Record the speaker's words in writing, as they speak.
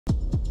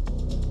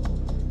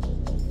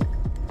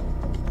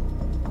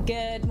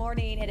Good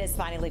morning. It is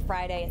finally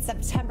Friday. It's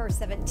September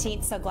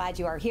 17th. So glad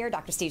you are here.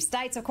 Dr. Steve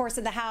Stites, of course,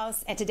 in the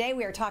house. And today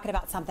we are talking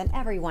about something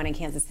everyone in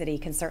Kansas City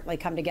can certainly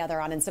come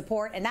together on and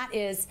support, and that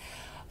is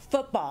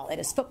football. It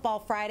is Football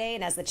Friday,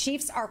 and as the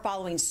Chiefs are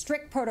following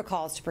strict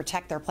protocols to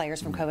protect their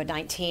players from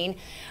COVID-19,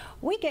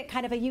 we get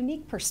kind of a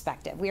unique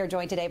perspective. We are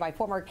joined today by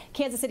former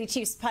Kansas City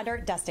Chiefs punter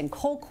Dustin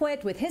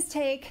Colquitt with his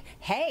take.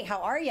 Hey,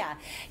 how are ya?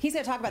 He's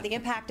going to talk about the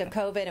impact of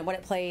COVID and what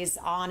it plays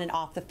on and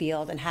off the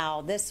field, and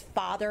how this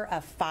father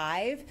of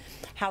five,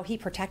 how he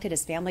protected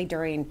his family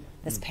during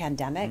this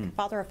pandemic.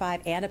 Father of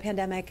five and a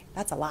pandemic,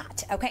 that's a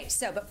lot. Okay,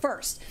 so, but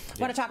first, I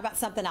want to talk about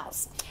something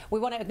else. We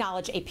want to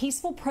acknowledge a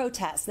peaceful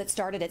protest that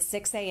started at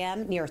 6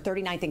 a.m. near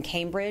 39th and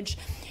Cambridge.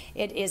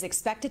 It is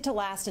expected to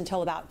last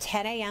until about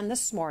 10 a.m.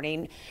 this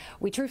morning.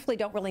 We truthfully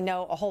don't really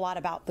know a whole lot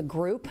about the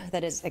group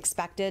that is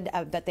expected,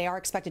 but they are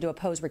expected to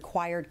oppose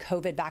required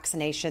COVID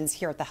vaccinations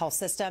here at the health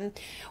system.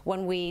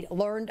 When we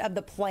learned of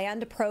the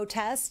planned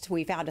protest,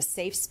 we found a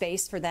safe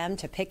space for them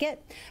to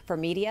picket for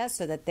media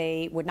so that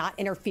they would not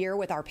interfere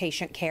with our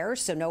patient care.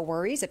 So no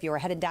worries. If you are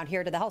headed down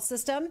here to the health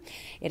system,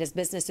 it is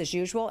business as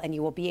usual, and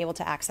you will be able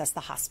to access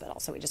the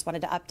hospital. So we just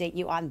wanted to update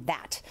you on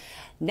that.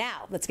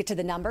 Now, let's get to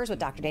the numbers with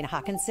Dr. Dana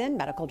Hawkinson,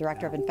 Medical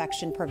Director of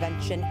Infection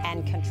Prevention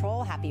and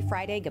Control. Happy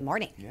Friday. Good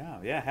morning.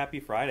 Yeah,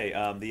 happy Friday.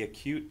 The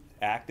acute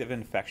active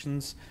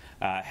infections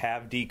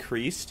have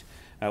decreased.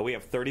 We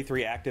have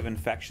 33 active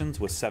infections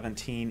with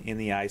 17 in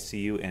the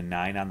ICU and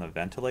 9 on the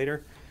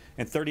ventilator,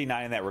 and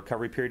 39 in that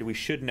recovery period. We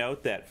should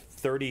note that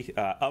 30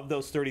 of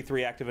those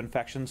 33 active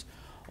infections,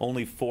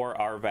 only 4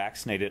 are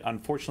vaccinated.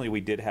 Unfortunately,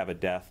 we did have a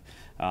death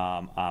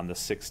on the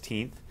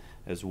 16th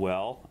as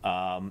well,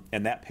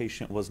 and that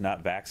patient was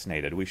not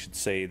vaccinated. We should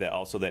say that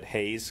also that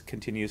Hays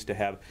continues to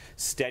have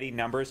steady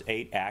numbers,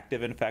 8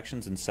 active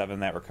infections and 7 in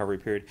that recovery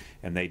period,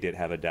 and they did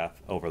have a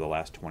death over the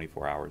last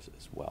 24 hours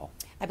as well.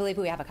 I believe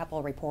we have a couple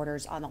of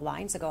reporters on the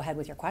line, so go ahead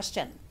with your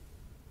question.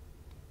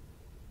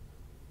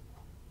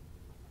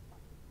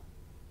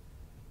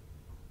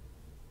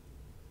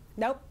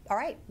 Nope. All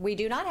right. We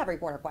do not have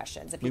reporter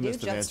questions. If you we do,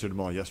 must have answered them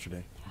all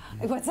yesterday.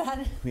 What's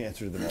that? We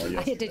answered them all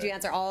yesterday. Did you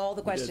answer all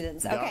the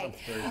questions? Okay.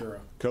 Very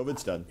thorough.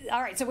 COVID's done.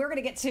 All right. So we're going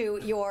to get to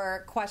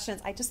your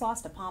questions. I just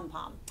lost a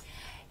pom-pom.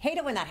 Hate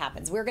it when that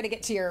happens. We're going to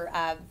get to your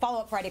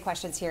follow-up Friday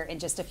questions here in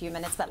just a few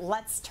minutes, but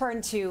let's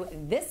turn to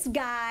this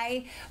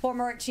guy,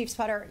 former Chiefs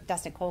punter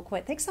Dustin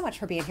Colquitt. Thanks so much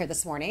for being here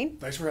this morning.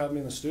 Thanks for having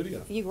me in the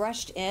studio. You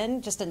rushed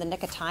in just in the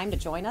nick of time to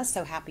join us.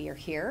 So happy you're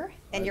here,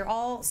 and you're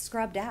all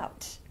scrubbed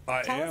out.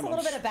 Tell us a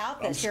little bit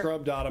about this. I'm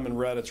scrubbed out. I'm in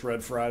red. It's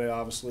Red Friday,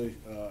 obviously.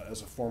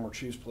 As a former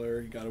Chiefs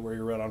player, you got to wear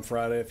your red on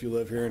Friday if you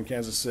live here in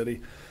Kansas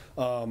City.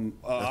 I'm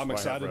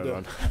excited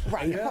to.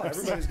 Right, yeah,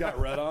 everybody's got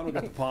red on. We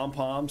got the pom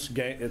poms.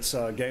 It's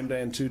game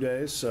day in 2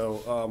 days,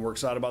 so we're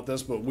excited about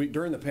this. But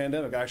during the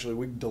pandemic, actually,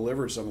 we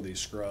delivered some of these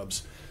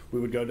scrubs. We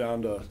would go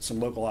down to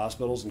some local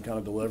hospitals and kind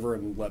of deliver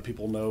and let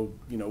people know,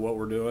 what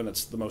we're doing.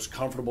 It's the most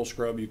comfortable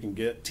scrub you can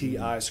get,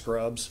 TI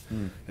scrubs.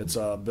 It's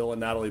Bill and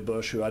Natalie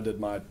Bush, who I did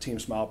my Team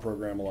Smile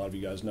program, a lot of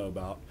you guys know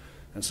about.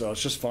 And so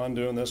it's just fun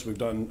doing this. We've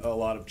done a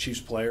lot of Chiefs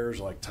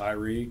players like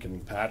Tyreek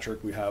and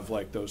Patrick. We have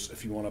like those,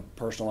 if you want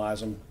to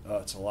personalize them,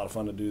 it's a lot of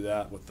fun to do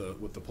that with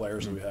the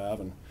players that we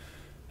have.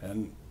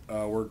 And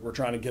we're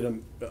trying to get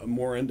them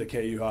more into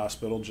KU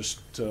Hospital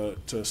just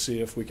to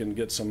see if we can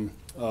get some,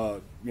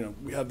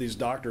 we have these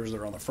doctors that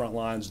are on the front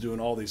lines doing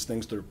all these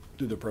things through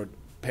the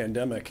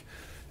pandemic.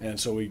 And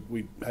so hey,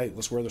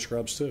 let's wear the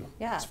scrubs too.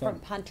 Yeah, from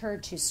punter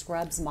to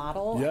scrubs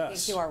model. Yes. I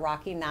think you are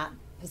rocking that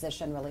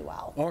position really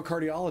well. I'm a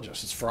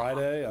cardiologist. It's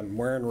Friday. I'm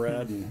wearing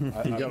red. And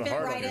you got a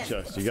heart on your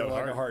chest. You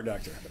got a heart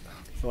doctor.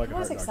 How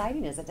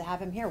exciting is it to have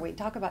him here? We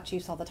talk about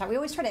Chiefs all the time. We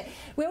always try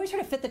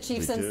to fit the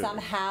Chiefs in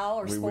somehow,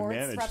 or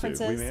sports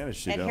references. We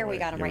managed to. And here we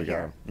got him right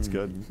here. It's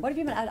good. What have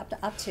you been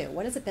up to?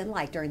 What has it been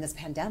like during this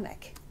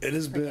pandemic?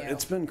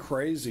 It's been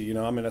crazy.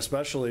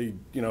 Especially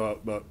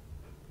about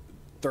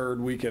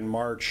third week in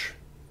March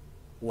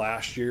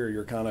last year,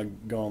 you're kind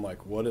of going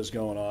like, what is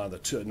going on?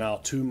 Now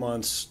 2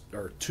 months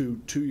or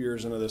two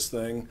years into this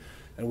thing,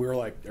 and we were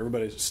like,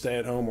 everybody's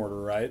stay-at-home order,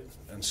 right?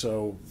 And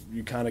so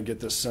you kind of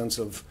get this sense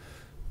of,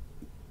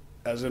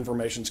 as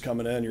information's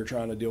coming in, you're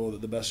trying to deal with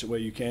it the best way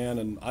you can.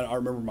 And I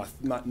remember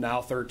my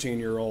now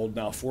 13-year-old,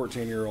 now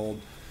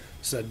 14-year-old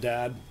said,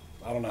 "Dad,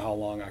 I don't know how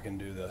long I can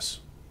do this."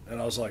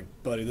 And I was like,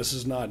 "Buddy, this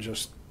is not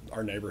just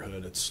our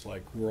neighborhood. It's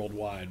like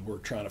worldwide. We're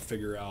trying to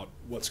figure out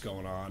what's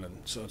going on, and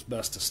so it's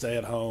best to stay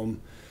at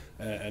home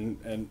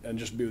and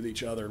just be with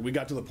each other." And we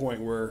got to the point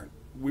where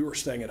we were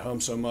staying at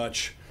home so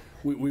much.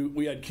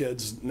 We had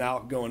kids now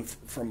going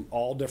from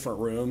all different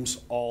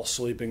rooms, all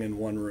sleeping in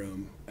one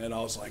room. And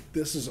I was like,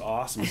 this is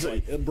awesome.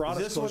 It brought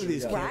us Is this one of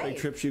these camping Right.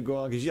 trips you go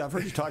on? Because I've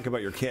heard you talk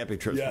about your camping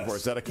trips before.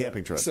 Is that a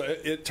camping trip? So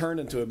it turned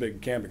into a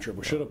big camping trip.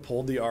 We should have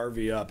pulled the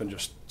RV up and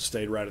just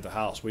stayed right at the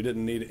house. We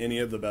didn't need any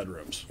of the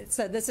bedrooms.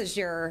 So this is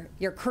your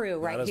crew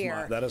right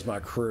here. That is my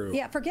crew.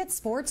 Yeah, forget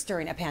sports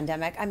during a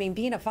pandemic. I mean,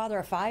 being a father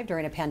of 5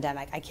 during a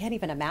pandemic, I can't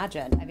even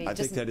imagine. I mean, I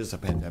think that is a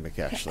pandemic,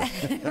 actually.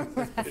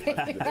 right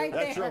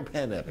That's your there.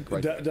 pandemic,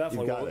 right? there.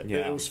 Definitely. You got Well, it.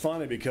 Yeah. It was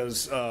funny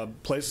because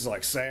places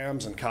like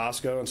Sam's and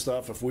Costco and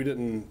stuff, if we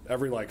didn't,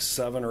 every like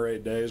 7 or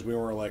 8 days, we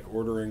weren't like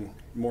ordering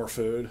more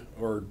food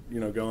or,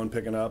 going,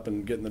 picking up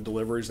and getting the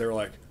deliveries. They were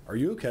like, are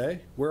you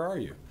okay? Where are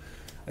you?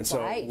 And so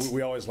Right.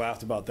 we always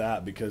laughed about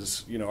that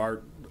because,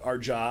 our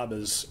job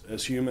as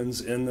humans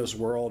in this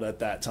world at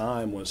that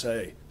time was,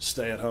 hey,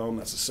 stay at home.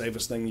 That's the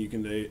safest thing you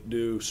can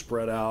do,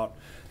 spread out.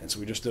 And so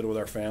we just did it with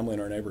our family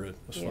and our neighborhood.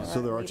 It was Yeah. fun.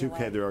 So there are two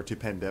Either way.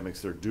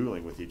 pandemics that are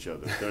dueling with each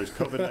other. There's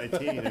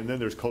COVID-19 and then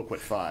there's Colquitt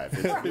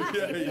 5.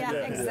 Yeah,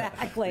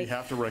 exactly. You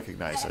have to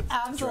recognize it.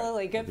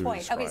 Absolutely, good They're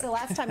point. Okay, described. so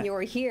last time you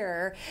were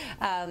here,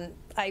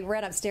 I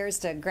ran upstairs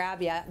to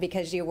grab you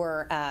because you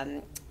were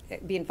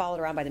being followed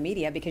around by the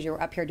media because you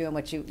were up here doing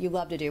what you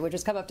love to do, which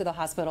is come up to the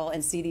hospital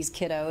and see these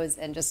kiddos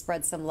and just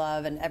spread some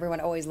love. And everyone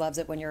always loves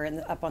it when you're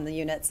up on the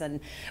units. And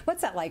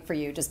what's that like for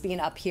you, just being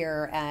up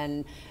here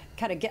and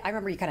kind of I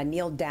remember you kind of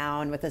kneeled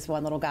down with this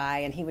one little guy,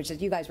 and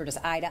you guys were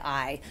just eye to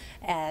eye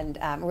and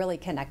really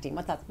connecting.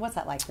 What's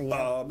that like for you?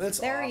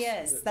 There he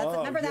is.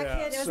 Remember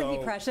that kid? Wasn't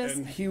he precious?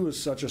 And he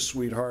was such a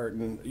sweetheart.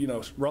 And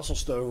Russell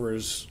Stover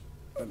is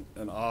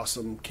an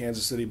awesome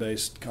Kansas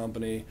City-based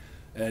company,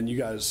 and you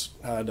guys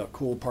had a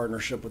cool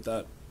partnership with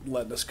that,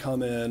 letting us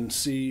come in,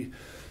 see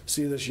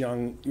this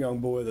young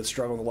boy that's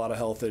struggling with a lot of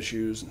health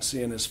issues, and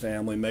seeing his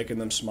family, making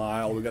them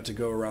smile. We got to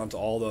go around to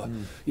all the,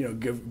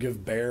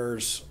 give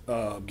bears,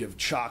 give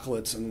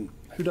chocolates, and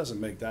who doesn't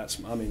make that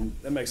smile? I mean,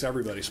 it makes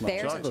everybody smile.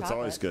 Bears and Chocolate's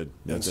always chocolate.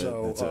 good. And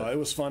so it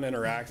was fun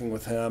interacting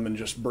with him and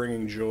just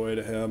bringing joy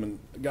to him, and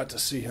got to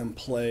see him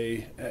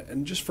play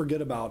and just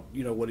forget about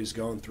what he's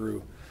going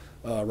through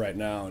right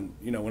now. And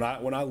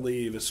when I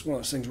leave, it's one of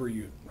those things where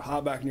you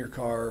hop back in your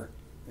car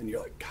and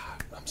you're like,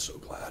 God, I'm so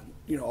glad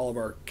all of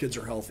our kids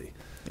are healthy.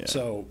 Yeah.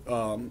 So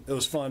it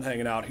was fun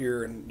hanging out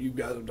here, and you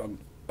guys have done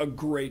a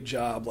great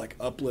job like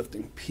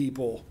uplifting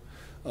people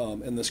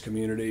in this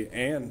community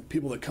and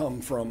people that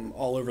come from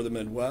all over the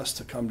Midwest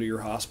to come to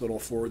your hospital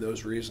for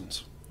those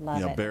reasons.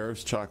 Love it.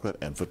 Bears, chocolate,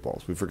 and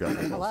footballs. We forgot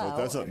that.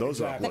 Hello. So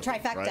those are The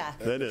trifecta. Right?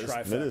 That is.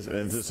 trifecta. That is.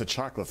 And if it's a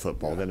chocolate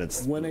football, then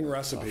it's Winning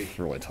recipe.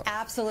 really tough.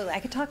 Absolutely.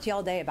 I could talk to you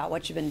all day about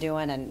what you've been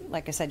doing and,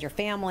 like I said, your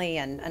family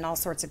and all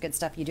sorts of good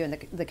stuff you do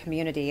in the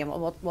community. And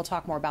we'll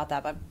talk more about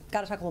that. But got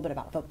to talk a little bit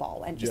about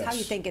football and just how Yes.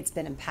 you think it's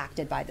been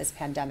impacted by this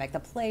pandemic. The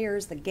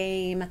players, the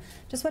game.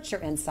 Just what's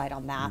your insight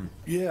on that?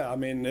 Yeah, I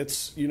mean,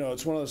 it's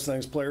it's one of those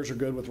things. Players are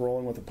good with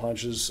rolling with the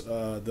punches.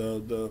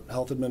 The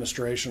health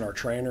administration, our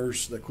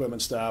trainers, the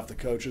equipment staff, the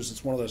coaches.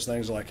 It's one of those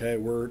things like, hey,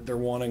 they're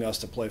wanting us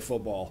to play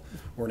football.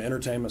 We're an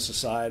entertainment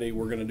society.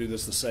 We're going to do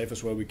this the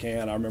safest way we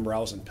can. I remember I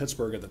was in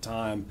Pittsburgh at the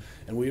time,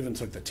 and we even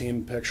took the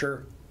team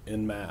picture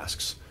in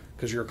masks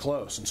because you're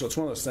close. And so it's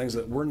one of those things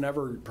that we're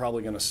never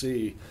probably going to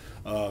see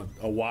a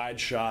wide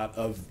shot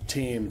of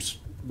teams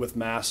with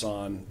masks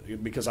on,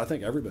 because I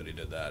think everybody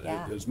did that.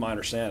 Yeah. It was my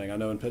understanding. I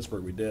know in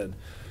Pittsburgh we did.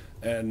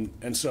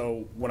 And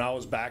so when I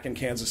was back in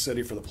Kansas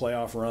City for the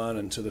playoff run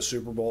and to the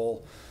Super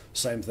Bowl,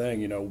 same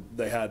thing.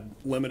 They had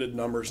limited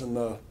numbers in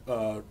the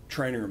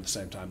training room at the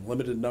same time,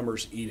 limited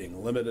numbers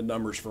eating, limited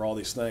numbers for all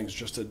these things,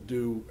 just to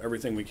do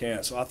everything we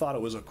can. So I thought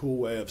it was a cool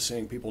way of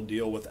seeing people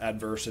deal with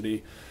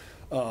adversity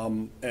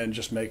and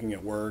just making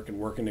it work and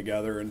working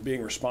together and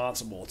being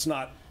responsible.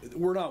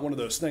 We're not one of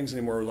those things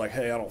anymore where like,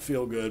 hey, I don't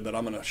feel good, but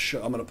I'm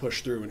gonna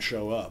push through and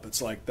show up.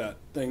 It's like that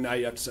thing now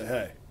you have to say,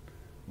 hey,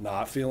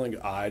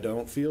 I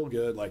don't feel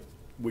good. Like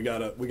we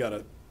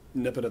gotta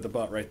nip it at the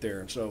butt right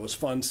there. And so it was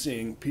fun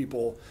seeing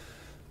people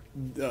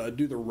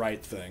do the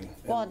right thing.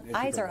 Well, and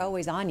eyes keep it are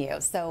always on you.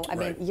 So, I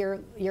Right. mean,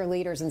 you're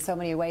leaders in so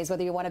many ways,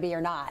 whether you want to be or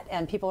not.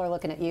 And people are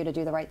looking at you to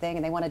do the right thing,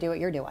 and they want to do what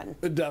you're doing.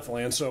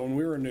 Definitely. And so when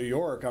we were in New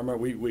York, I remember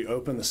we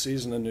opened the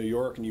season in New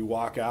York, and you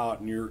walk out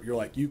and you're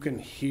like, you can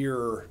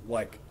hear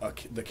like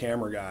the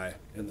camera guy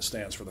in the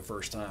stands for the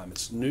first time.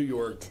 It's New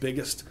York,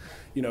 biggest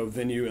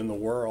venue in the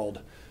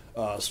world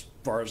as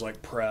far as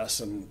like press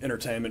and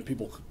entertainment.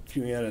 People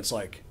queuing in. It's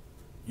like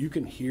you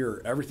can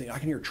hear everything. I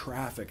can hear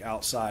traffic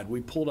outside.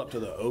 We pulled up to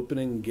the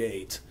opening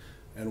gate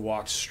and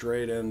walked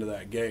straight into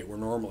that gate where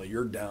normally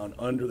you're down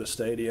under the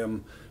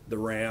stadium, the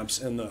ramps,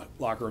 in the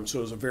locker room. So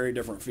it was a very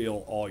different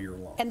feel all year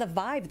long. And the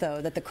vibe,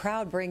 though, that the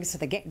crowd brings to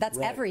the game, that's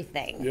Right.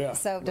 everything. Yeah,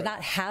 So to right.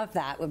 not have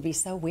that would be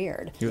so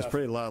weird. It was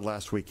pretty loud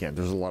last weekend.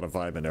 There's a lot of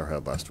vibe in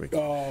Arrowhead last week.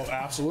 Oh,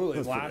 absolutely.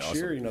 That's pretty Last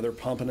awesome. year, they're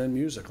pumping in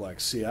music like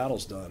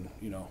Seattle's done,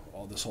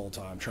 all this whole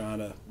time, trying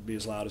to be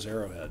as loud as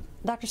Arrowhead.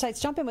 Dr. Seitz,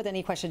 jump in with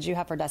any questions you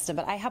have for Dustin,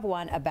 but I have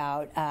one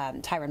about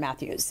Tyrann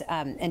Matthew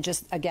and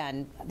just,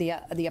 again, the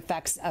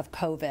effects of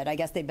COVID. I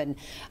guess they've been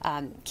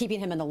keeping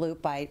him in the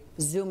loop by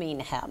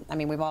Zooming him. I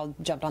mean, we've all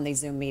jumped on these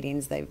Zoom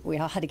meetings. We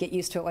all had to get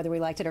used to it, whether we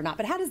liked it or not.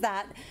 But how does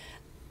that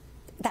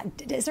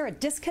is there a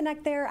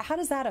disconnect there? How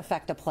does that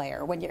affect a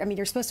player when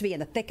you're supposed to be in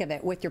the thick of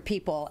it with your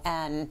people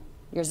and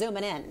you're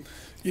zooming in?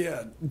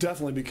 Yeah,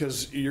 definitely,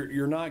 because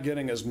you're not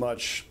getting as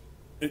much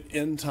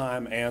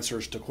in-time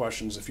answers to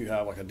questions if you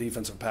have like a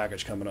defensive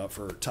package coming up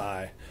for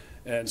Ty.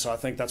 And so I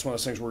think that's one of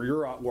those things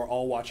where we're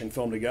all watching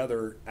film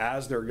together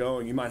as they're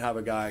going. You might have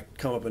a guy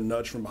come up and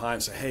nudge from behind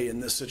and say, hey, in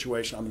this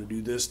situation, I'm going to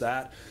do this,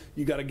 that.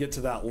 You got to get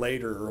to that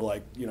later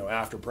or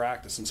after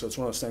practice. And so it's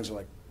one of those things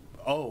like,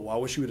 oh, I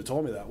wish you would have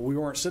told me that. Well, we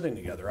weren't sitting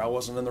together. I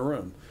wasn't in the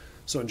room.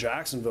 So in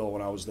Jacksonville,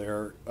 when I was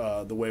there,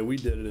 the way we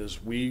did it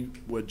is we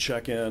would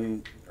check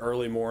in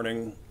early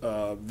morning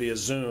via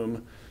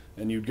Zoom,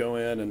 and you'd go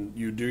in and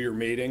you'd do your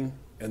meeting,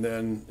 and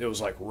then it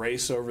was like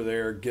race over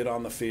there, get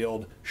on the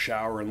field,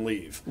 shower, and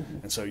leave. Mm-hmm.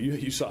 And so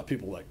you saw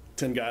people like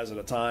 10 guys at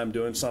a time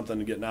doing something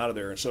and getting out of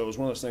there. And so it was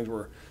one of those things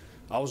where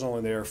I was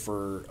only there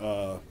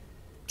for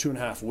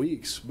 2.5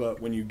 weeks,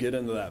 but when you get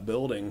into that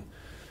building,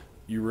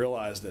 you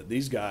realize that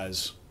these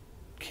guys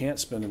can't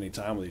spend any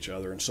time with each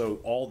other. And so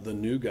all the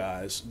new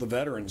guys, the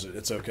veterans,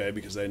 it's okay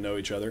because they know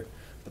each other,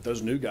 but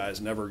those new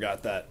guys never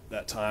got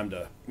that time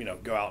to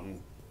go out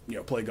and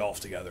play golf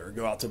together or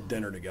go out to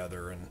dinner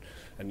together.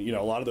 And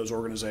a lot of those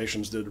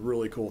organizations did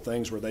really cool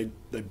things where they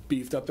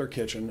beefed up their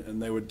kitchen,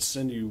 and they would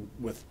send you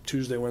with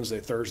Tuesday,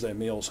 Wednesday, Thursday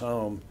meals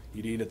home.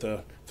 You'd eat at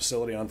the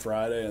facility on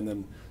Friday, and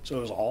then so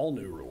it was all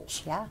new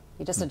rules. Yeah,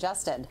 you just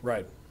adjusted.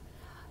 Right.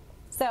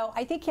 So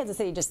I think Kansas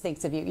City just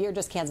thinks of you. You're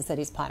just Kansas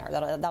City's punter.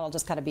 That'll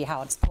just kind of be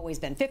how it's always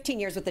been. 15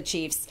 years with the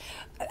Chiefs.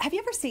 Have you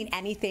ever seen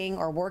anything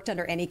or worked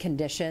under any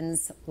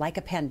conditions like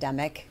a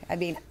pandemic? I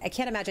mean, I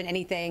can't imagine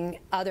anything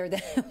other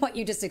than what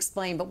you just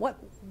explained. But what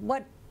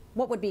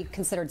would be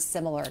considered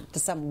similar to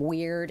some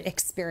weird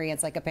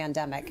experience like a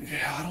pandemic?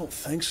 Yeah, I don't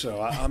think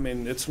so. I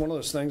mean, it's one of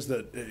those things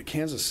that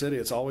Kansas City,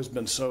 it's always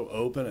been so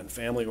open and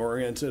family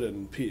oriented,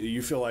 and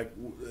you feel like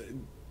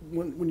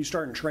when you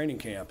start in training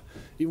camp,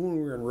 even when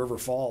we were in River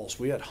Falls,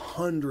 we had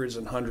hundreds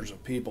and hundreds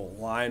of people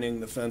lining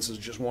the fences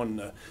just wanting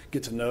to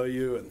get to know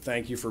you and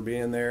thank you for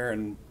being there,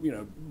 and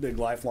big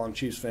lifelong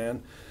Chiefs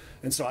fan.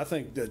 And so I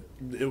think that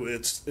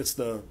it's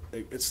the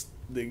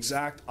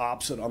exact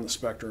opposite on the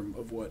spectrum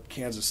of what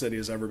Kansas City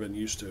has ever been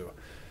used to.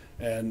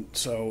 And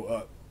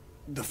so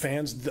the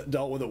fans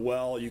dealt with it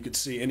well. You could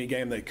see any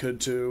game they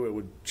could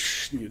too.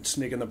 You'd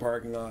sneak in the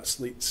parking lot,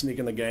 sneak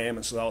in the game,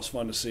 and so that was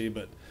fun to see.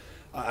 But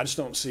I just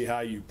don't see how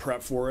you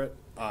prep for it.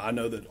 I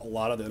know that a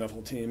lot of the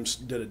NFL teams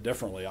did it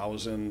differently. I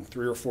was in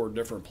 3 or 4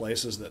 different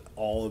places that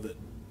all of it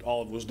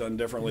was done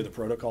differently, the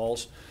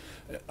protocols.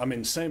 I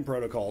mean, same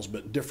protocols,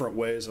 but different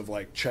ways of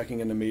like checking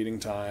into meeting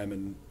time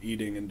and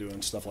eating and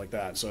doing stuff like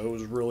that. So it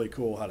was really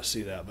cool how to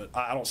see that. But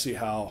I don't see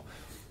how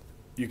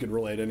you could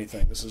relate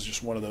anything. This is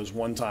just one of those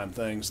one-time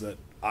things that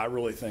I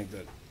really think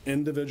that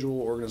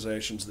individual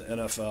organizations, the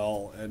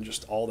NFL, and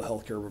just all the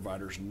healthcare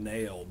providers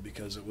nailed,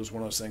 because it was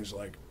one of those things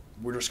like,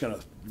 we're just going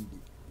to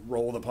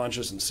roll the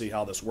punches and see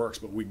how this works,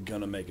 but we're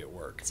going to make it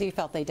work. So you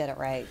felt they did it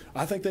right?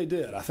 I think they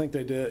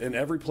did. In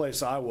every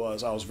place I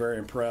was very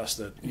impressed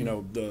that,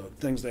 the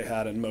things they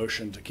had in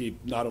motion to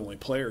keep not only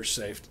players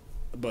safe,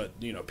 but,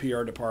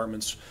 PR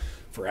departments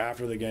for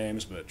after the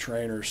games, but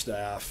trainers,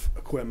 staff,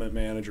 equipment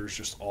managers,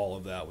 just all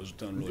of that was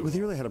done really well. The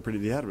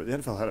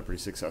NFL had a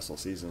pretty successful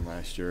season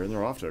last year, and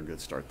they're off to a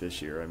good start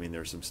this year. I mean,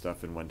 there's some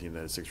stuff in one team that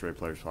had 6 or 8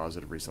 players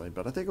positive recently,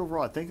 but I think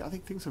overall, I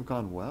think things have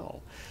gone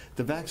well.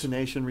 The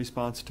vaccination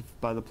response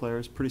by the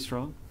players, pretty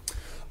strong?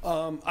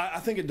 I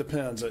think it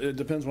depends. It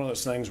depends on one of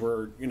those things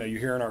where, you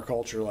hear in our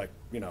culture, like,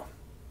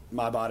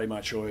 my body,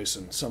 my choice,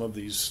 and some of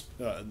these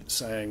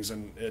sayings,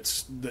 and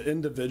it's the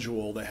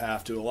individual. They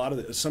have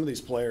to. Some of these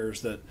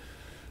players that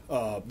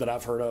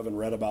I've heard of and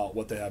read about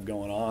what they have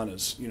going on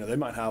is, they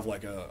might have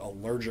like a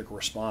allergic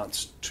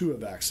response to a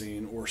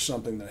vaccine or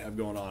something they have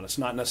going on. It's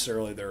not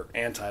necessarily they're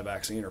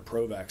anti-vaccine or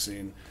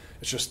pro-vaccine.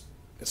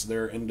 It's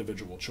their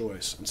individual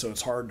choice. And so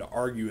it's hard to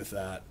argue with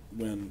that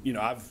when,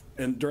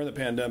 during the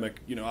pandemic,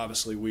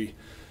 obviously we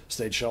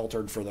stayed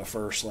sheltered for the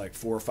first like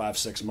 4, 5,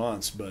 6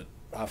 months, but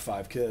I have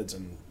 5 kids,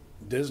 and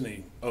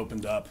Disney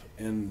opened up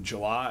in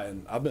July,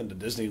 and I've been to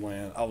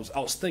Disneyland. I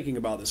was thinking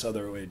about this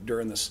other way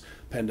during this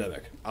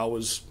pandemic.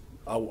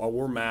 I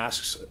wore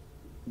masks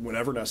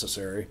whenever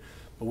necessary,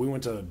 but we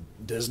went to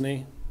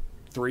Disney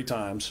 3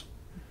 times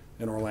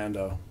in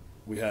Orlando.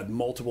 We had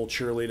multiple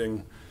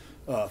cheerleading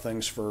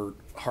things for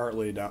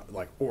Hartley,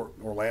 like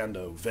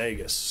Orlando,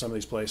 Vegas, some of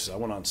these places. I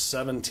went on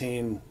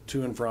 17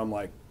 to and from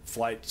like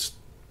flights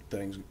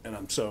things, and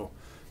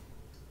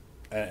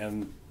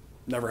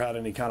never had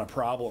any kind of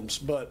problems.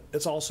 But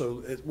it's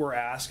also, we're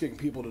asking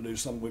people to do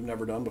something we've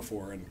never done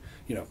before, and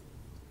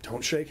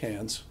don't shake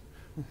hands,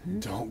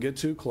 don't get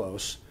too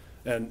close.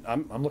 And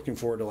I'm looking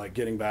forward to like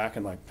getting back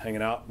and like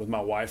hanging out with my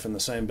wife in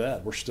the same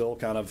bed. We're still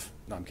kind of,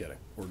 no, I'm kidding.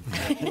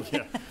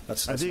 I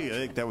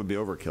think that would be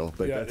overkill,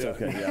 but that's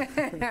okay.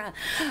 Yeah.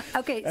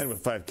 Okay. And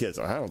with 5 kids,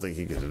 I don't think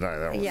you can deny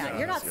that one. Yeah,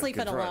 you're not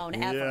sleeping alone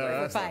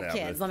ever with 5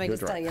 kids. Let me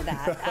just tell you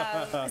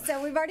that.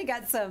 So we've already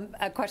got some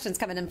questions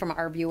coming in from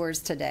our viewers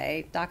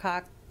today. Doc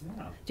Hawk,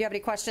 Yeah. Do you have any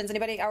questions?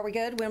 Anybody? Are we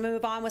good? We'll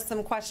move on with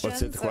some questions.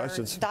 Let's hit the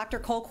questions. Dr.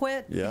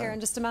 Colquitt here in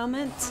just a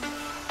moment.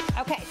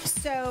 Okay,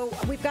 so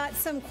we've got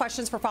some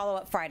questions for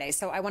Follow-Up Friday,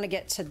 so I want to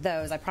get to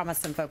those. I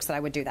promised some folks that I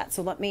would do that,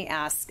 so let me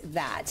ask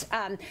that.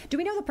 Do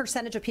we know the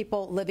percentage of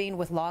people living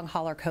with long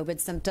hauler COVID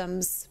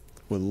symptoms?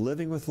 Well,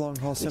 living with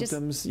long-haul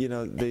symptoms, you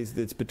know,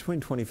 it's between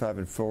 25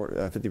 and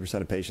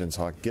 50% of patients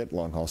get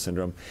long-haul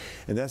syndrome,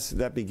 and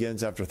that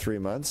begins after 3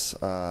 months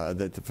from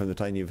the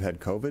time you've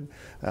had COVID,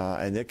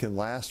 and it can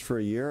last for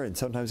a year, and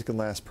sometimes it can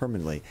last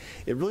permanently.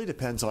 It really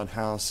depends on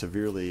how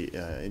severely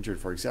injured.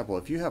 For example,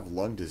 if you have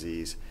lung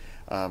disease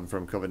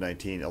from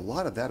COVID-19, a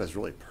lot of that is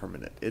really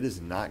permanent. It is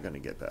not going to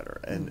get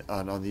better. And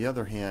on the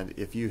other hand,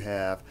 if you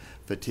have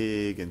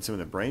fatigue and some of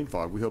the brain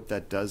fog, we hope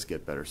that does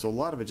get better. So a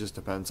lot of it just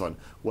depends on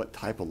what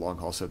type of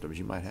long-haul symptoms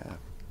you might have.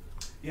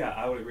 Yeah,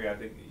 I would agree. I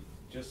think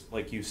just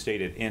like you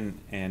stated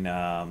in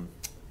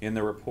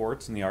the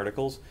reports and the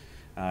articles,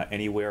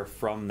 anywhere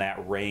from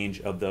that range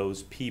of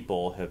those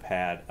people have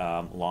had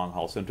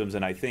long-haul symptoms.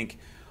 And I think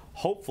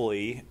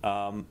hopefully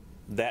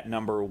that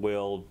number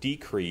will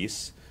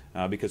decrease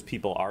because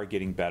people are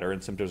getting better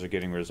and symptoms are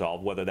getting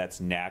resolved, whether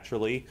that's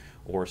naturally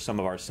or some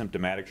of our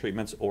symptomatic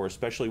treatments, or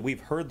especially we've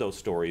heard those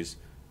stories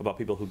about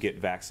people who get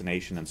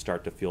vaccination and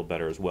start to feel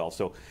better as well.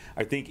 So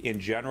I think in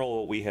general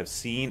what we have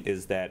seen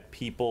is that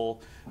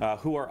people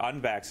who are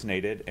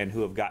unvaccinated and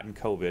who have gotten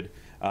COVID,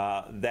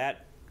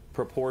 that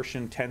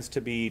proportion tends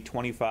to be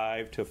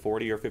 25 to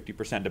 40 or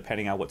 50%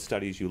 depending on what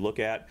studies you look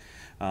at.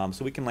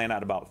 So we can land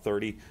at about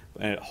 30.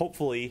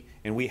 Hopefully,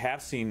 and we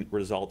have seen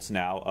results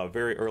now of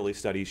very early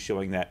studies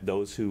showing that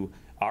those who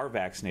are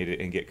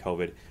vaccinated and get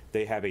COVID,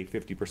 they have a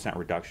 50%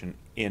 reduction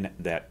in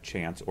that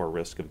chance or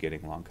risk of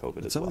getting long COVID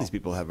as well. Some of these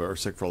people are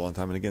sick for a long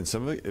time, and again,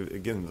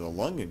 the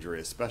lung injury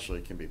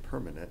especially can be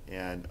permanent,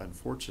 and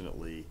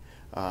unfortunately,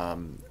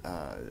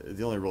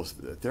 the only real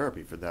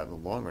therapy for that in the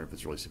long run, if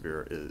it's really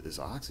severe, is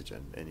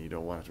oxygen, and you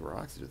don't want to wear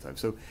oxygen at the time.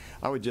 So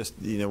I would just,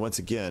 once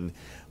again,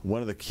 one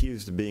of the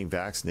keys to being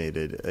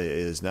vaccinated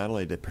is not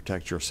only to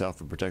protect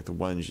yourself and protect the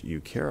ones you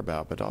care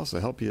about, but also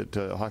help you,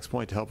 to Hawk's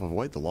point, to help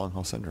avoid the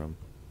long-haul syndrome.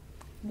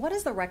 What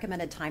is the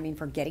recommended timing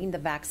for getting the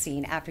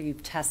vaccine after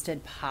you've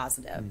tested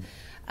positive?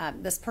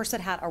 This person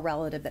had a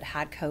relative that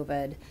had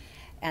COVID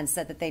and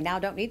said that they now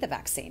don't need the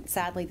vaccine.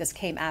 Sadly, this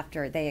came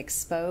after they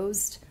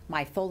exposed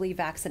my fully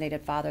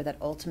vaccinated father that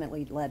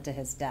ultimately led to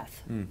his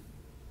death.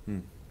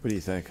 What do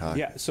you think, Hawk?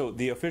 Yeah, so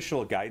the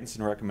official guidance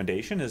and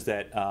recommendation is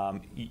that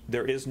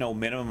there is no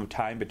minimum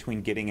time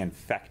between getting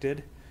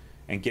infected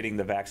and getting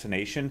the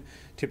vaccination.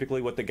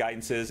 Typically what the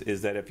guidance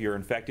is that if you're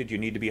infected, you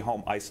need to be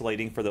home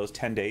isolating for those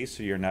 10 days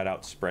so you're not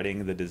out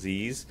spreading the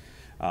disease.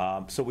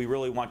 So we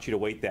really want you to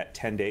wait that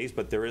 10 days,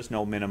 but there is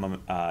no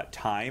minimum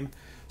time.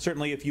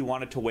 Certainly if you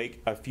wanted to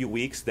wait a few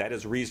weeks, that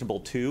is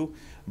reasonable too,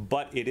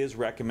 but it is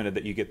recommended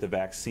that you get the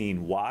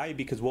vaccine. Why?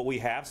 Because what we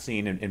have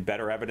seen, and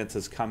better evidence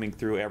is coming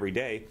through every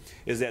day,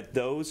 is that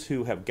those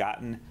who have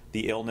gotten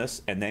the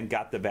illness and then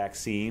got the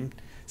vaccine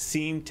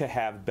seem to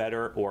have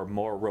better or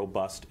more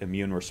robust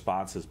immune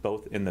responses,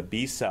 both in the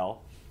B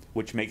cell,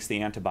 which makes the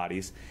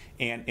antibodies,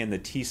 and in the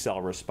T cell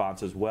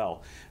response as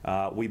well.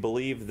 We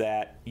believe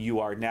that you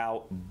are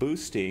now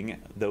boosting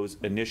those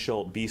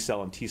initial B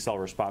cell and T cell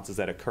responses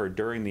that occur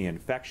during the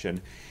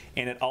infection,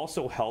 and it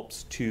also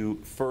helps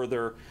to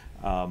further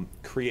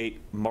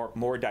create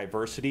more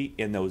diversity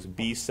in those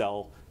B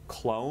cell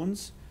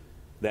clones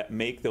that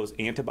make those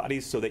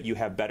antibodies so that you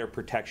have better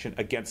protection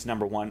against,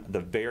 number one,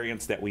 the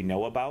variants that we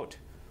know about,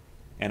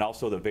 and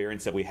also the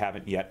variants that we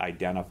haven't yet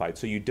identified.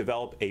 So you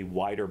develop a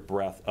wider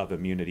breadth of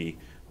immunity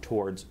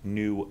towards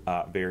new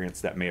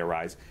variants that may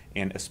arise,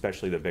 and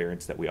especially the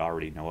variants that we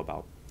already know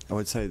about. I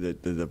would say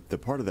that the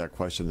part of that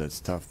question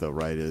that's tough, though,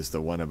 right, is the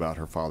one about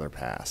her father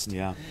passed,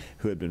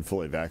 who had been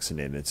fully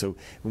vaccinated. So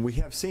we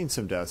have seen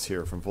some deaths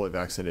here from fully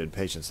vaccinated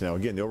patients. Now,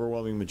 again, the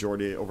overwhelming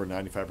majority, over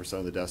 95%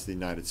 of the deaths in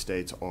the United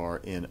States, are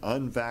in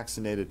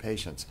unvaccinated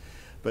patients.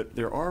 But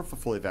there are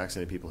fully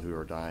vaccinated people who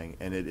are dying,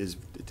 and it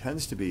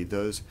tends to be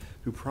those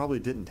who probably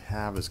didn't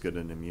have as good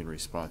an immune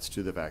response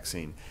to the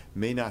vaccine,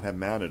 may not have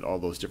mounted all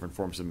those different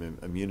forms of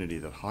immunity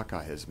that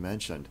Hawkeye has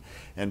mentioned.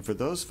 And for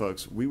those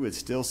folks, we would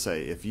still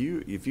say, if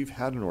you've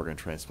had an organ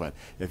transplant,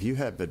 if you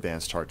have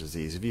advanced heart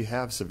disease, if you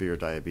have severe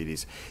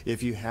diabetes,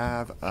 if you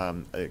have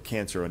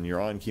cancer and you're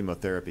on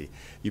chemotherapy,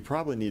 you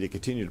probably need to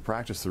continue to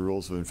practice the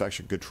rules of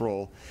infection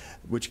control,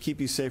 which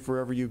keep you safe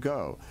wherever you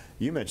go.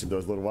 You mentioned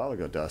those a little while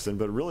ago, Dustin,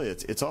 but really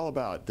it's all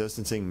about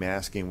distancing,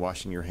 masking,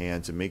 washing your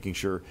hands, and making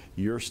sure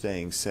you're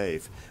staying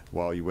safe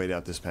while you wait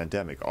out this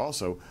pandemic.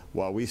 Also,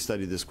 while we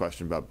study this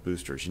question about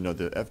boosters,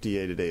 the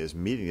FDA today is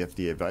meeting, the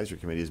FDA Advisory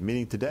Committee is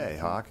meeting today,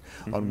 Hawk,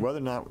 on whether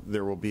or not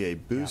there will be a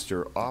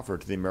booster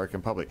offered to the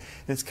American public.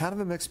 And it's kind of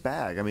a mixed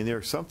bag. I mean, there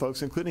are some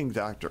folks, including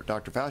Dr.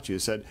 Fauci, who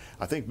said,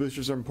 I think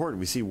boosters are important.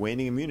 We see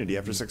waning immunity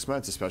after 6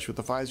 months, especially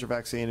with the Pfizer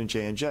vaccine and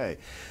J&J.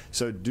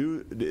 So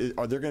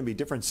are there going to be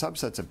different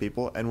subsets of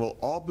people, and will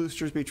all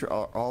boosters be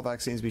all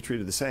vaccines be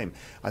treated the same?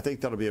 I think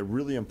that'll be a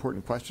really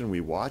important question we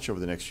watch over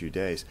the next few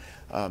days.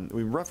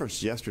 We referenced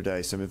referenced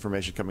yesterday some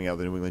information coming out of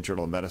the New England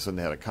Journal of Medicine.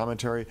 They had a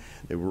commentary.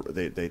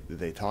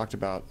 They talked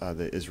about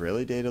the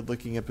Israeli data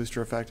looking at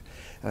booster effect.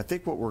 And I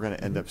think what we're going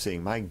to end up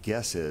seeing, my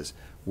guess is,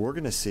 we're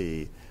going to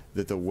see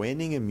that the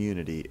waning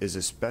immunity is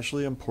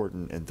especially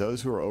important in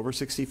those who are over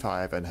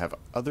 65 and have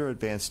other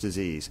advanced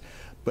disease.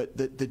 But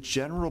the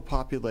general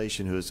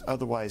population who is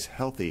otherwise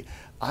healthy,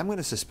 I'm going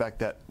to suspect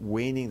that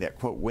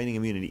quote, waning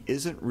immunity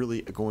isn't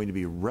really going to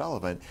be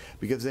relevant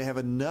because they have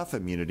enough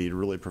immunity to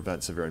really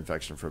prevent severe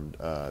infection from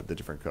the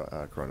different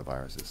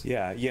coronaviruses.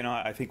 Yeah,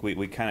 I think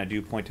we kind of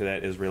do point to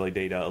that Israeli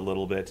data a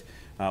little bit.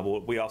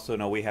 But we also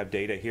know we have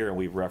data here, and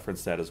we've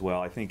referenced that as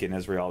well. I think in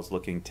Israel is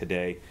looking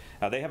today.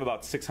 They have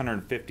about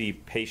 650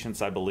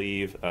 patients, I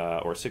believe,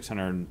 or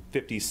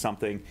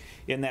 650-something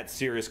in that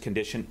serious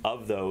condition.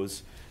 Of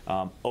those,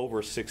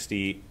 over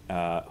 60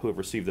 who have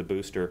received the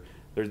booster.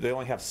 They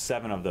only have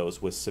 7 of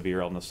those with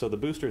severe illness. So the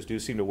boosters do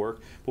seem to work,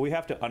 but we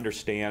have to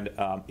understand,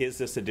 is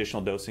this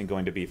additional dosing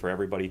going to be for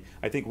everybody?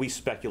 I think we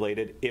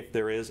speculated if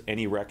there is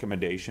any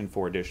recommendation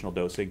for additional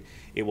dosing,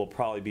 it will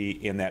probably be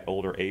in that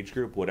older age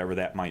group, whatever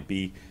that might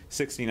be,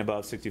 60 and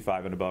above,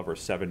 65 and above, or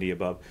 70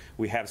 above.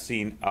 We have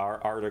seen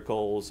our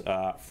articles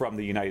from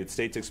the United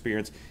States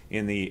experience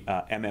in the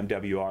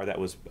MMWR that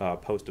was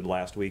posted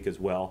last week as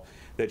well,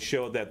 that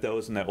showed that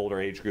those in that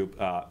older age group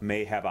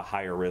may have a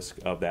higher risk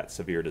of that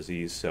severe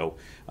disease. So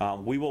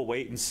we will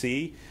wait and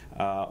see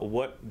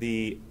what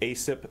the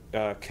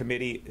ACIP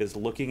committee is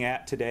looking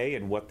at today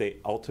and what they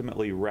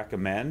ultimately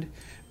recommend.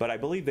 But I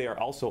believe they are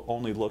also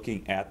only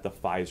looking at the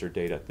Pfizer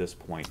data at this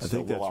point. I so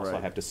think we'll that's also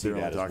right. have to see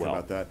They're that only as talking well.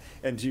 about that.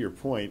 And to your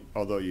point,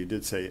 although you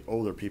did say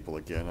older people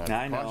again,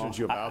 I cautioned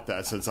you about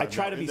that since I I'm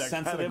try not to in be that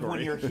sensitive when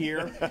category. you're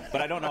here, but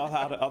I don't know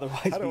how to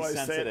otherwise be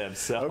sensitive.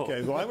 So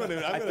okay, well,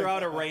 I throw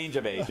out a range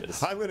of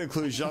ages. I'm going to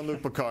include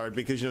Jean-Luc Picard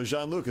because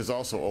Jean-Luc is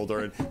also older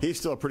and he's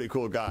still a pretty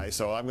cool guy.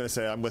 So I'm going to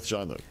say I'm with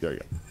Jean-Luc. There you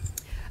go.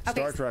 Okay.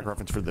 Star Trek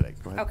reference for the day.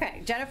 Go ahead.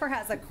 Okay, Jennifer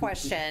has a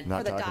question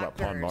for the doctors. Not talking about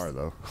Pon Mar,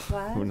 though.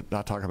 What? We're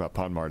not talking about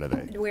Pon Mar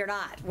today. We're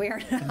not.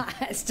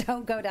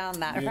 Don't go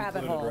down that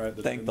rabbit hole. Right,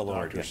 Thank the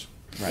Lord. doctors.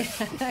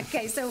 Right.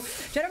 Okay, so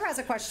Jennifer has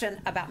a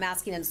question about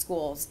masking in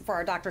schools for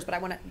our doctors, but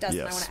Dustin,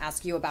 Yes. I want to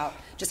ask you about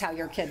just how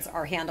your kids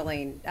are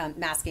handling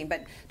masking.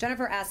 But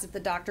Jennifer asked if the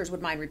doctors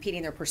would mind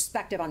repeating their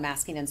perspective on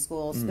masking in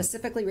schools,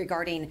 specifically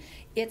regarding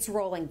its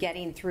role in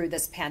getting through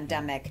this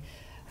pandemic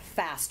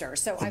faster.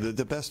 So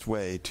The best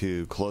way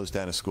to close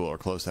down a school or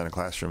close down a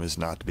classroom is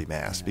not to be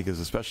masked, because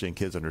especially in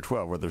kids under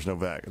 12 where there's no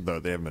though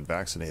they haven't been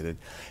vaccinated,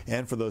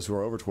 and for those who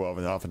are over 12,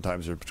 and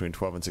oftentimes they're between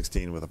 12 and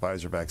 16 with a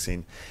Pfizer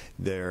vaccine,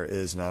 there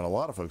is not a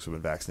lot of folks who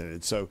have been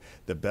vaccinated. So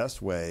the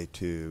best way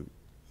to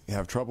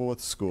have trouble with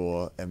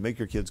school and make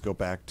your kids go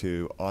back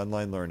to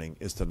online learning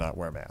is to not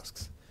wear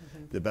masks.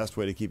 The best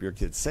way to keep your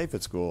kids safe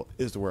at school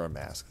is to wear a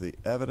mask. The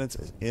evidence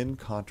is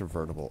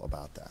incontrovertible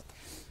about that.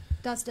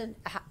 Dustin,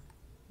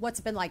 what's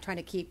it been like trying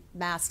to keep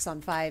masks on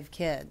 5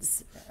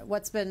 kids?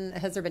 Has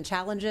there been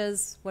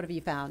challenges? What have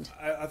you found?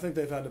 I think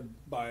they've had to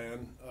buy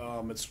in.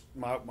 It's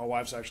my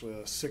wife's actually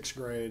a 6th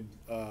grade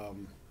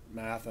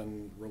math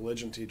and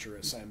religion teacher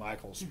at St.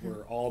 Michael's,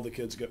 where all the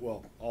kids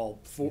all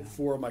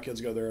four of my kids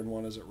go there, and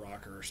one is at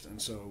Rockhurst.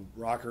 And so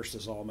Rockhurst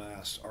is all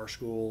masks. Our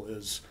school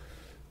is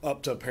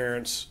up to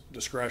parents'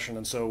 discretion,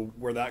 and so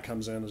where that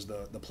comes in is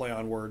the play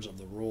on words of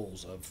the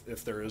rules of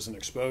if there is an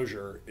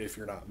exposure, if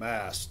you're not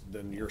masked,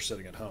 then you're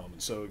sitting at home.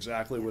 And so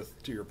exactly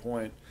to your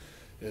point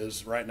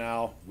is right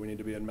now we need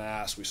to be in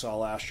masks. We saw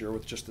last year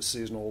with just the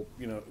seasonal,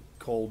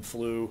 cold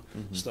flu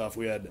stuff,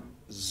 we had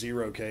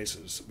 0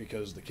 cases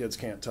because the kids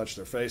can't touch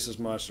their face as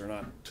much. They're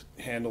not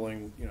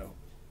handling,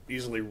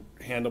 easily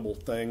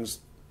handleable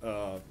things,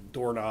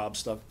 doorknobs,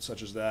 stuff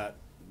such as that,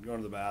 going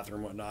to the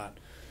bathroom, whatnot.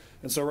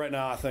 And so right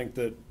now, I think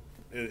that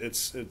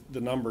the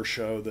numbers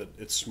show that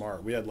it's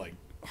smart. We had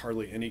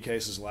hardly any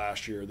cases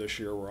last year. This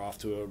year, we're off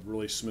to a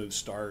really smooth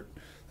start.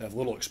 They have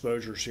little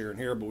exposures here and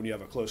here, but when you have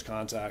a close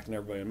contact and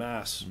everybody in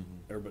masks,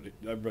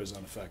 everybody's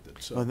unaffected.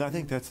 So, and I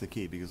think that's the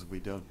key, because if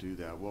we don't do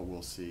that, what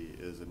we'll see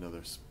is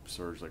another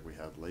surge like we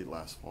had late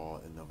last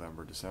fall in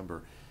November,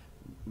 December.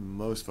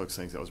 Most folks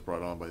think that was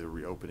brought on by the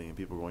reopening and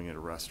people going into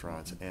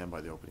restaurants and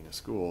by the opening of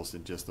schools,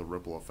 and just the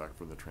ripple effect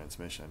from the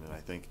transmission. And I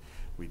think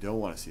we don't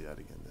want to see that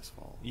again this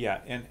fall. Yeah,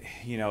 and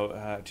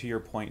to your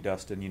point,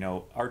 Dustin,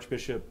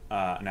 Archbishop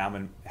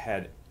Naumann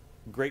had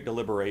great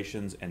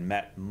deliberations and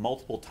met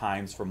multiple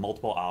times for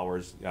multiple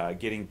hours,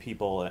 getting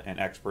people and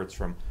experts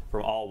from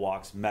all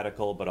walks,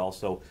 medical, but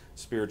also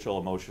spiritual,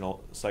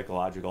 emotional,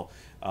 psychological,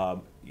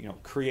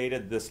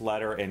 created this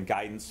letter and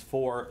guidance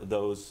for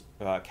those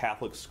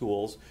Catholic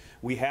schools.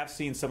 We have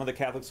seen some of the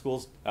Catholic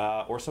schools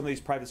or some of these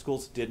private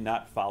schools did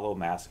not follow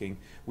masking.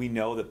 We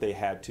know that they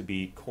had to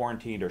be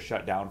quarantined or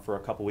shut down for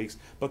a couple weeks,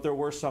 but there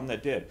were some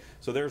that did.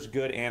 So there's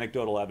good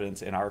anecdotal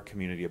evidence in our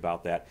community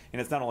about that.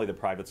 And it's not only the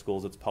private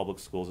schools, it's public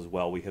schools as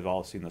well. We have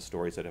all seen the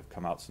stories that have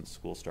come out since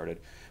school started.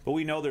 But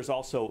we know there's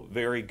also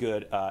very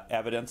good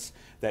evidence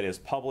that is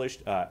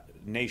published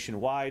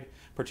nationwide,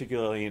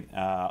 particularly in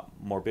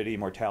Morbidity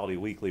Mortality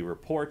Week weekly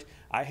report.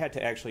 I had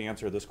to actually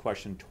answer this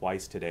question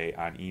twice today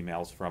on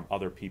emails from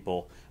other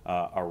people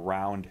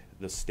around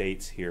the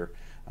states here,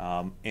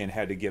 and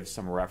had to give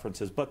some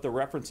references. But the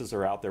references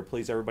are out there.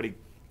 Please, everybody,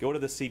 go to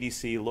the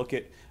CDC, look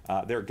at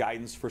their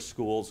guidance for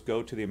schools,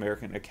 go to the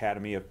American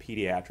Academy of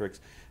Pediatrics.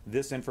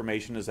 This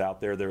information is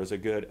out there. There was a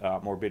good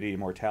morbidity and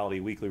mortality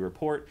weekly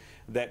report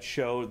that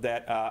showed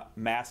that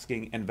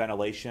masking and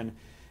ventilation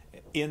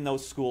in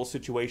those school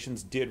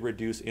situations did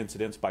reduce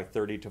incidence by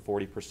 30 to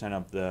 40%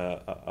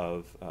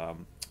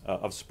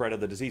 of spread of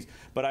the disease.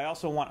 But I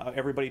also want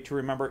everybody to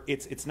remember,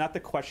 it's not the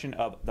question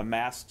of the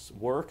masks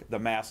work, the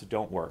masks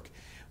don't work.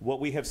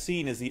 What we have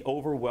seen is the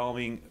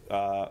overwhelming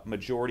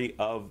majority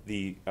of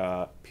the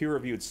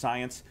peer-reviewed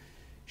science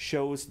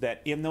shows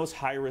that in those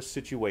high-risk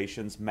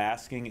situations,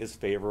 masking is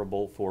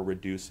favorable for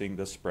reducing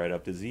the spread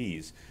of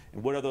disease.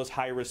 And what are those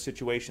high-risk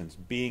situations?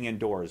 Being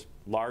indoors,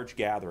 large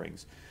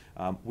gatherings.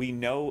 We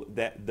know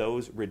that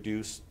those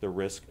reduce the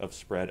risk of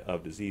spread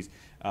of disease.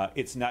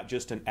 It's not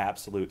just an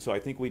absolute. So I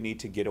think we need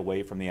to get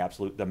away from the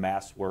absolute. The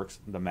mask works,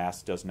 the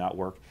mask does not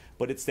work.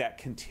 But it's that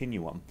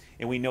continuum.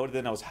 And we know that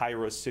in those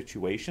high-risk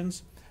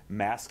situations,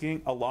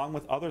 masking, along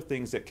with other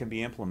things that can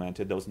be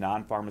implemented, those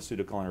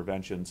non-pharmaceutical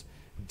interventions,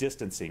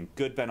 distancing,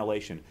 good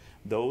ventilation,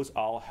 those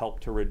all help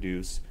to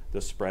reduce the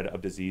spread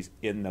of disease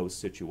in those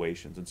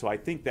situations. And so I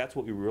think that's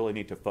what we really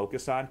need to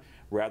focus on,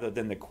 rather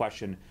than the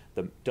question,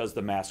 does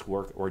the mask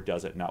work or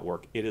does it not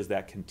work? It is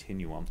that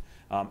continuum.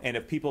 And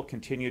if people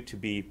continue to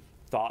be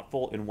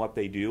thoughtful in what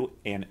they do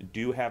and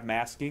do have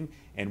masking,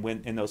 and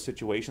when in those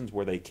situations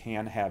where they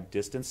can have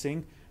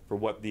distancing for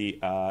what the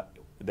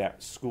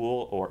that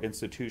school or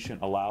institution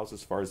allows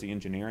as far as the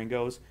engineering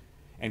goes,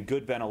 and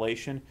good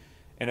ventilation,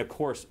 and of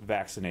course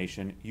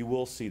vaccination, you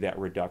will see that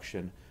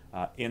reduction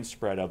in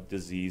spread of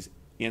disease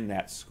in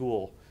that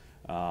school,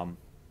 and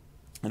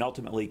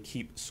ultimately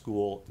keep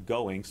school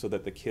going so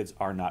that the kids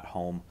are not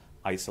home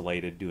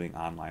isolated doing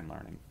online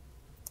learning.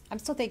 I'm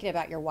still thinking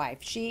about your wife.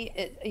 She,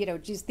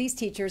 just these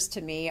teachers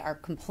to me are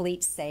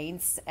complete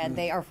saints, and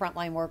they are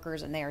frontline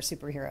workers, and they are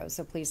superheroes.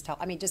 So please tell,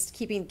 just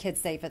keeping kids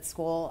safe at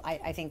school,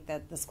 I think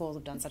that the schools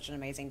have done such an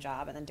amazing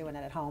job, and then doing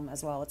it at home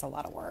as well, it's a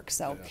lot of work.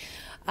 So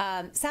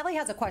Sally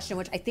has a question,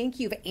 which I think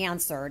you've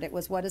answered. It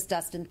was, what does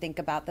Dustin think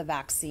about the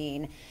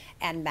vaccine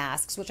and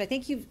masks, which I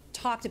think you've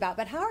talked about,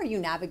 but how are you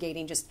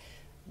navigating just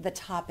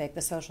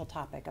the social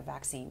topic of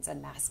vaccines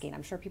and masking?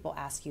 I'm sure people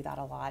ask you that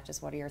a lot.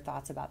 Just what are your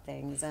thoughts about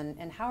things,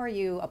 and how are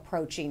you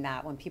approaching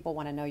that when people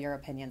want to know your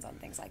opinions on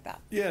things like that?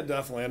 Yeah,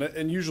 definitely.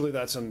 And usually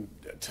that's in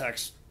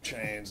text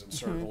chains and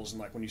circles,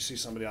 and like when you see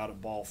somebody out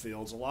at ball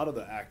fields, a lot of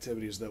the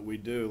activities that we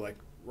do, like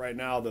right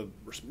now, the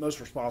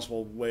most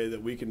responsible way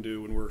that we can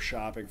do when we're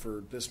shopping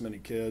for this many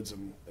kids,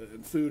 and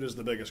food is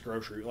the biggest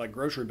grocery. Like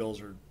grocery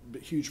bills are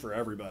huge for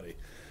everybody.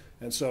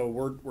 And so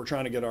we're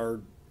trying to get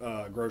our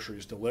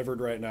groceries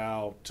delivered right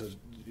now to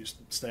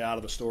just stay out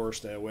of the store,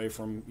 stay away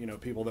from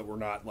people that we're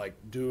not like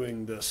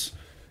doing this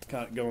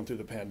kind of going through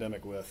the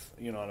pandemic with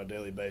on a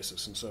daily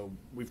basis. And so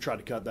we've tried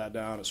to cut that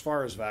down. As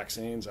far as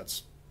vaccines,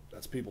 that's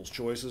people's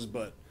choices.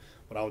 But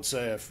what I would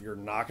say, if you're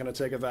not going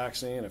to take a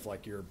vaccine, if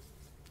like you're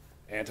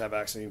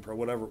anti-vaccine,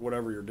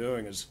 whatever you're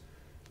doing, is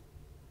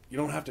you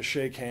don't have to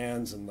shake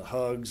hands and the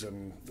hugs,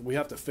 and we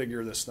have to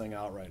figure this thing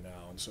out right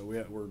now. And so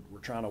we're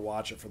trying to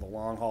watch it for the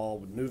long haul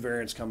with new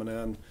variants coming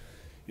in.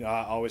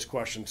 I always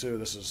question too,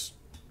 this is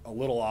a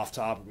little off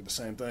topic with the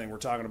same thing. We're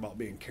talking about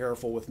being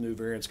careful with new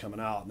variants coming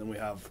out, and then we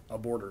have a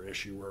border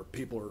issue where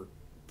people are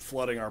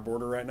flooding our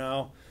border right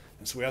now.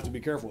 And so we have to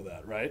be careful with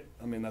that, right?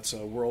 That's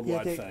a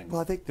worldwide thing.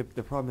 Well, I think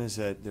the problem is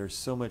that there's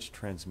so much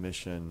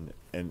transmission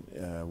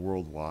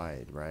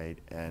worldwide, right?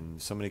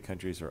 And so many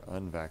countries are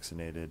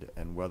unvaccinated,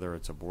 and whether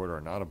it's a border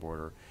or not a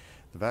border,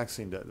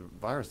 the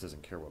virus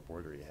doesn't care what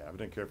border you have. It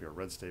doesn't care if you're a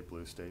red state,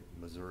 blue state,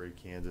 Missouri,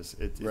 Kansas.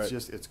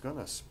 It's going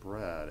to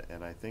spread.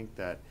 And I think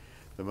that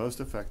the most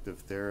effective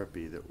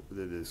therapy that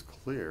is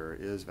clear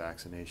is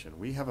vaccination.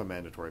 We have a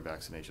mandatory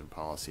vaccination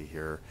policy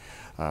here.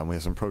 We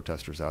have some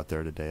protesters out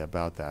there today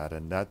about that,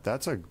 and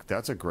that's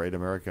a great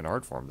American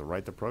art form. The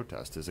right to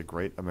protest is a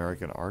great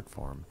American art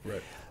form.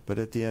 Right. But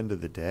at the end of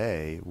the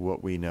day,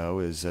 what we know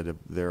is that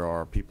there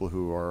are people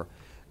who are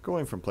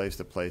going from place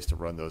to place to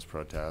run those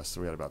protests.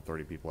 So we had about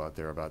 30 people out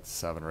there. About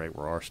 7 or 8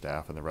 were our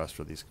staff, and the rest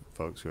were these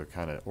folks who have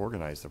kind of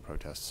organized the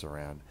protests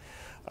around.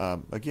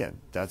 Again,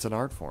 that's an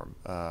art form,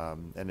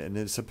 and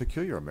it's a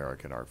peculiar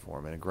American art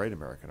form and a great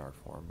American art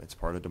form. It's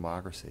part of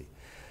democracy.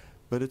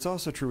 But it's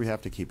also true we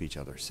have to keep each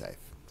other safe.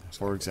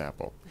 For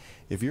example,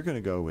 if you're going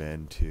to go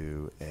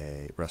into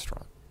a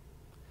restaurant,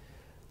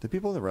 the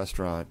people in the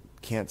restaurant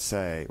can't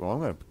say, well, I'm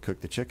going to cook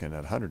the chicken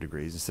at 100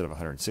 degrees instead of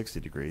 160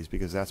 degrees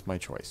because that's my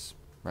choice.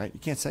 Right?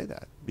 You can't say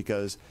that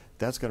because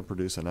that's going to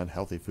produce an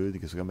unhealthy food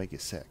because it's going to make you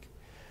sick.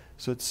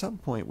 So at some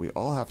point, we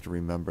all have to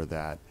remember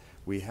that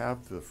we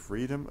have the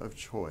freedom of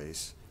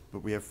choice,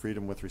 but we have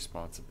freedom with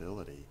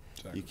responsibility.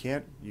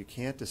 Exactly. You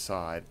can't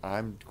decide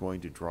I'm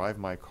going to drive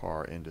my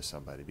car into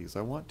somebody because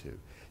I want to.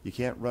 You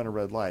can't run a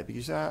red light because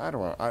you say, I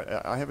don't want.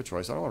 I have a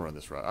choice. I don't want to run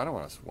this red. I don't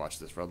want to watch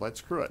this red light.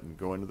 Screw it, and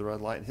go into the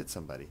red light and hit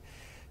somebody.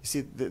 You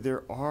see,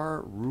 there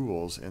are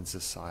rules in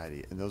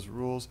society, and those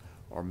rules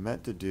are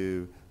meant to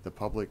do the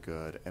public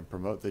good and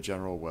promote the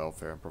general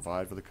welfare and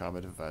provide for the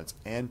common defense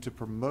and to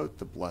promote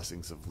the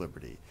blessings of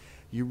liberty.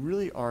 You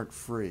really aren't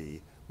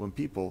free when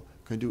people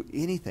can do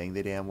anything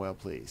they damn well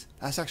please.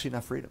 That's actually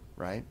not freedom,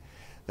 right?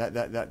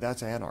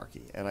 That's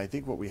anarchy. And I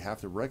think what we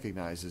have to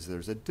recognize is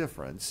there's a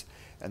difference,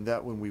 and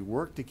that when we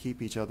work to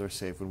keep each other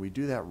safe, when we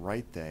do that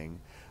right thing,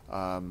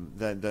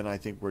 then I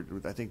think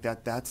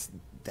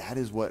that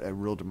is what a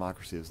real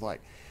democracy is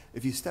like.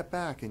 If you step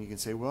back and you can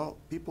say, well,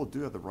 people do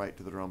have the right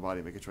to their own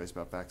body to make a choice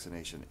about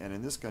vaccination, and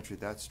in this country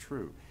that's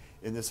true.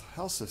 In this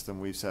health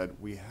system, we've said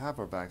we have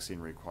a vaccine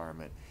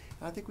requirement,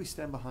 and I think we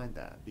stand behind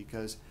that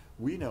because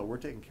we know we're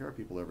taking care of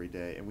people every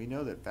day, and we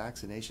know that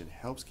vaccination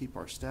helps keep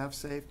our staff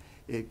safe.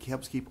 It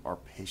helps keep our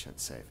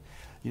patients safe.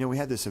 You know, we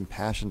had this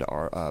impassioned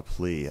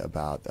plea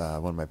about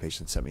one of my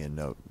patients sent me a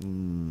note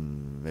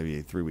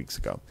maybe 3 weeks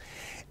ago,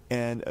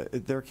 and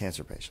they're a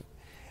cancer patient,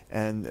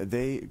 and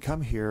they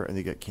come here and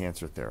they get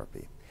cancer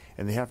therapy,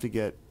 and they have to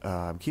get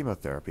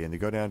chemotherapy, and they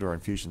go down to our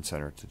infusion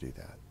center to do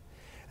that.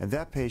 And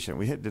that patient,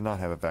 we did not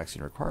have a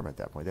vaccine requirement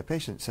at that point. That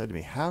patient said to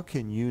me, how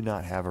can you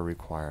not have a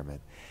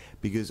requirement?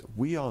 Because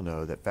we all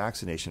know that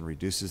vaccination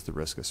reduces the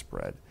risk of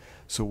spread.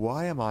 So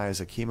why am I, as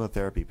a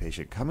chemotherapy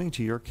patient, coming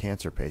to your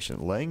cancer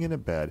patient, laying in a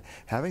bed,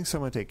 having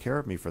someone take care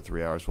of me for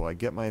 3 hours while I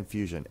get my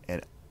infusion,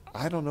 and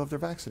I don't know if they're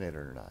vaccinated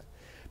or not?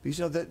 Because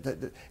you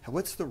know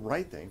what's the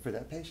right thing for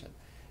that patient?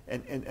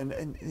 And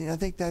you know, I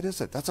think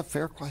that's a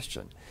fair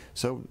question.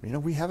 So, you know,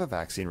 we have a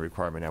vaccine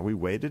requirement now. We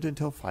waited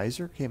until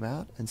Pfizer came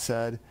out and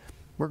said,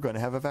 we're going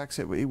to have a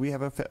vaccine. We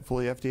have a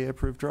fully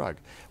FDA-approved drug.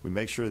 We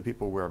make sure that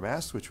people wear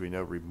masks, which we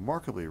know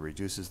remarkably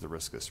reduces the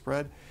risk of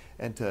spread.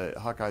 And to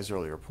Hawkeye's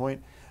earlier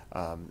point,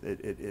 it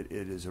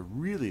is a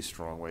really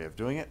strong way of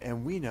doing it.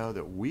 And we know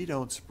that we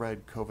don't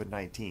spread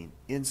COVID-19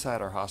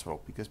 inside our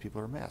hospital because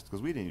people are masked,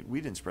 because we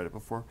didn't spread it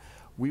before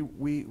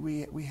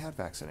we had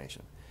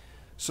vaccination.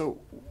 So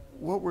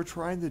what we're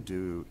trying to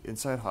do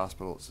inside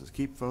hospitals is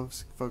keep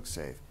folks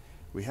safe.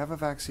 We have a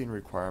vaccine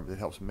requirement that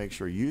helps make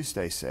sure you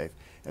stay safe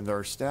and that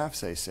our staff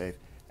stay safe,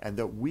 and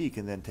that we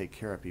can then take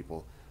care of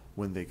people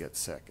when they get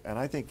sick. And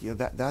I think, you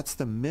know, that's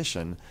the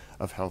mission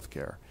of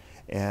healthcare.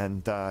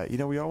 And you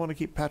know, we all want to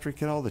keep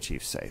Patrick and all the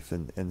chiefs safe,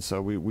 and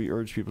so we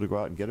urge people to go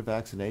out and get a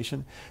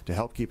vaccination to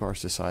help keep our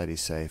society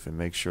safe and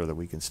make sure that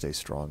we can stay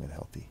strong and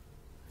healthy.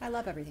 I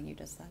love everything you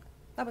just said.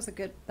 That was a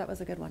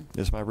good one.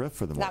 It's my riff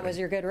for the morning. That was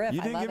your good riff.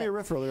 You didn't give me a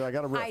riff earlier. I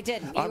got a riff. I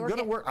didn't.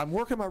 I'm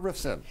working my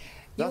riffs in.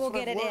 You will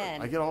get it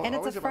in. And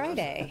it's a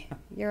Friday.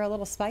 You're a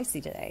little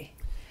spicy today.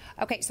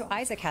 Okay, so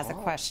Isaac has a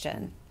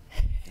question.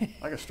 I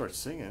got to start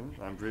singing.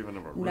 I'm dreaming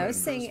of a No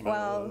singing.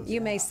 Well,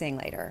 you may sing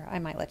later. I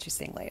might let you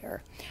sing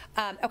later.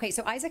 Okay,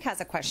 so Isaac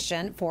has a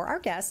question for our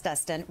guest,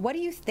 Dustin. What do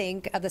you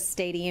think of the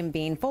stadium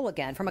being full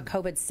again from a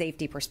COVID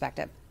safety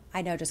perspective?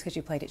 I know just because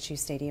you played at Shea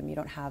Stadium, you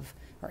don't have,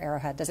 or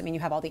Arrowhead, doesn't mean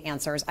you have all the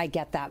answers. I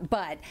get that.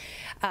 But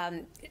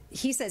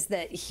he says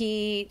that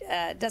he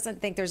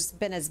doesn't think there's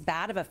been as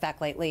bad of effect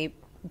lately,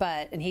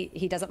 and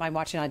he doesn't mind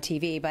watching on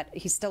TV, but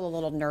he's still a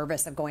little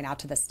nervous of going out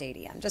to the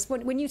stadium. Just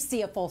when you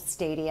see a full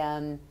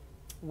stadium,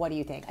 what do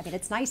you think? I mean,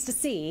 it's nice to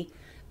see,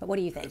 but what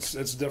do you think?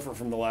 It's different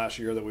from the last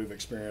year that we've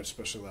experienced,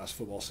 especially last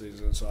football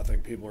season. So I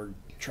think people are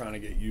trying to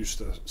get used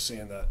to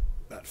seeing that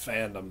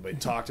fandom. They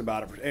talked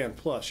about it, and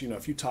plus, you know,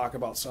 if you talk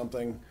about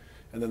something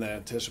and then the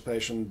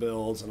anticipation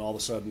builds and all of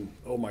a sudden,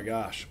 oh my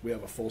gosh, we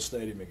have a full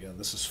stadium again.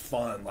 This is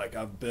fun. Like,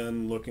 I've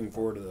been looking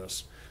forward to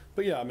this.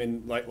 But yeah, I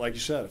mean, like you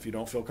said, if you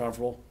don't feel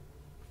comfortable,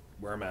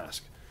 wear a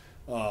mask.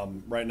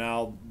 Right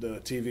now, the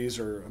TVs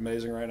are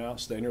amazing right now.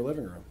 Stay in your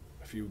living room.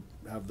 If you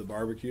have the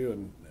barbecue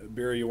and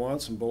beer you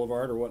want, some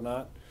Boulevard or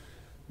whatnot,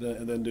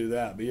 then do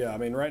that. But yeah, I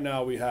mean, right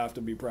now we have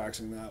to be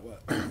practicing that.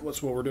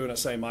 What's what we're doing at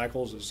St.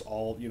 Michael's is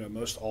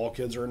most all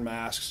kids are in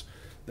masks.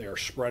 They are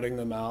spreading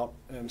them out,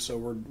 and so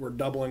we're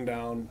doubling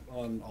down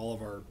on all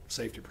of our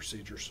safety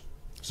procedures.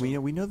 So,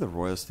 we know the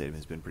Royal Stadium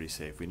has been pretty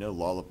safe. We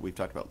know we've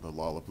talked about the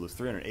Lollapalooza,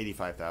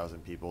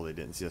 385,000 people. They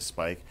didn't see a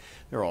spike.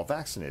 They're all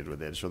vaccinated with it.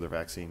 They had to show their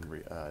vaccine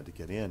to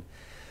get in.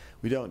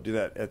 We don't do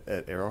that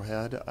at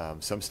Arrowhead.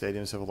 Some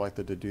stadiums have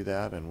elected to do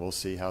that, and we'll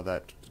see how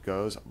that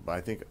goes.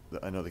 But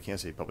I know the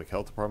Kansas City Public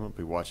Health Department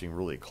will be watching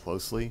really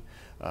closely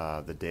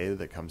the data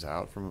that comes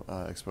out from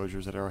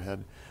exposures at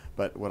Arrowhead.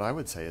 But what I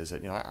would say is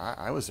that,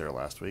 I was there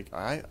last week.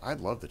 I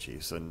love the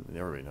Chiefs, and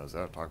everybody knows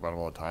that. I talk about them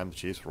all the time, the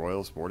Chiefs,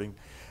 Royals, Sporting.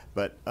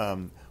 But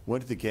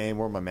went to the game,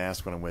 wore my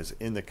mask when I was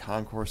in the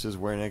concourses,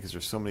 wearing it because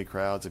there's so many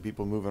crowds and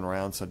people moving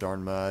around so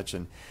darn much.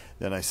 And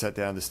then I sat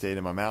down in the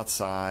stadium. I'm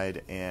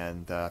outside,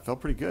 and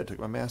felt pretty good. Took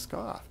my mask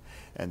off.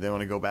 And then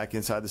when I go back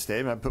inside the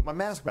stadium, I put my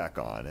mask back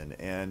on,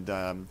 and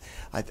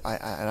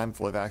I'm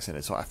fully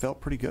vaccinated, so I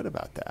felt pretty good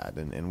about that.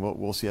 And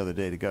we'll see how the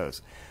data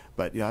goes.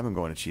 But yeah, I've been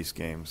going to Chiefs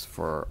games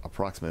for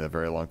approximately a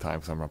very long time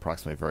because I'm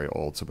approximately very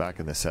old. So back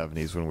in the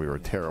 70s when we were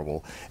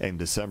terrible, in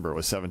December it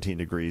was 17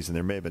 degrees, and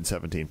there may have been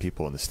 17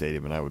 people in the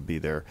stadium, and I would be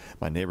there.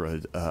 My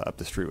neighborhood up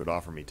the street would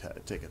offer me a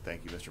ticket.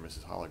 Thank you, Mr. and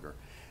Mrs. Holliger.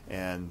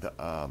 And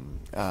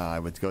I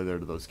would go there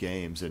to those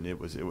games, and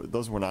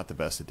those were not the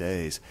best of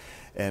days,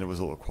 and it was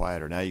a little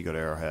quieter. Now you go to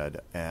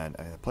Arrowhead, and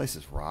the place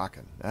is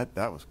rocking.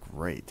 That was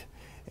great.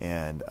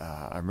 And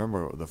I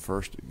remember the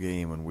first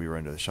game when we were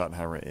into the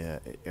Schottenheimer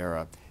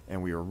era,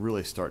 and we were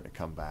really starting to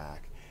come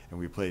back, and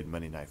we played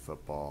Monday Night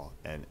Football,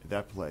 and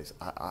that place,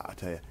 I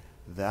tell you,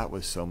 that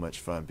was so much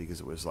fun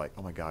because it was like,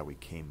 oh my God,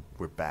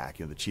 we're back.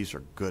 The Chiefs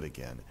are good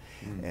again,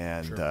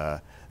 and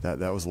sure.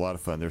 That was a lot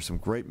of fun. There's some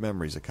great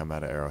memories that come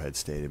out of Arrowhead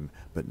Stadium,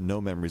 but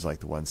no memories like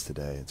the ones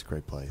today. It's a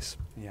great place.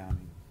 Yeah, I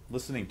mean,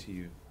 listening to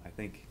you, I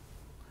think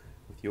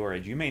with your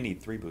age, you may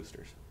need 3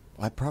 boosters.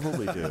 I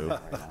probably do.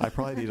 I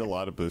probably need a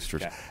lot of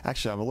boosters. Yeah.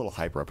 Actually, I'm a little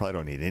hyper. I probably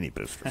don't need any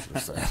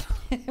boosters.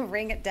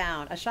 Ring it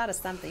down. A shot of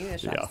something. You need a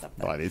shot of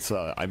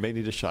something. I may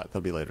need a shot.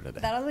 That'll be later today.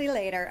 That'll be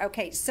later.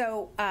 Okay,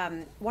 so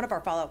one of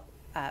our follow-up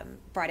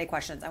Friday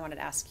questions I wanted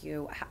to ask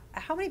you,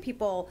 how many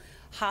people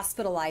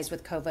hospitalized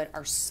with COVID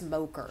are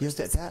smokers?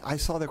 Yes, I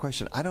saw that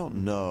question. I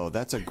don't know.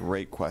 That's a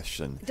great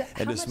question.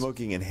 Does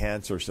smoking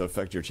enhance or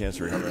affect your chance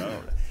of recovery? I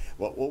don't know.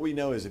 Well, what we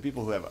know is that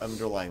people who have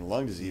underlying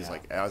lung disease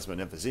like asthma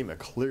and emphysema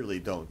clearly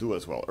don't do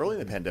as well. Early in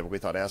the pandemic, we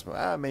thought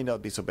asthma may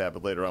not be so bad,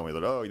 but later on we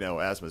thought, oh,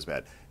 asthma is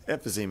bad.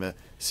 Emphysema,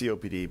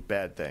 COPD,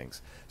 bad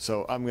things.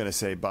 So I'm going to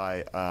say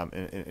by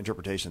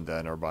interpretation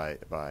then, or by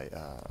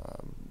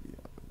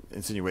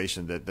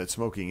insinuation that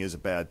smoking is a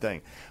bad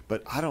thing.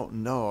 But I don't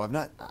know.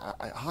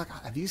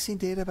 Have you seen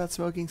data about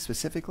smoking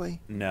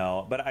specifically?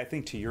 No, but I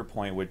think to your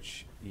point,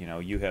 which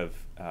you have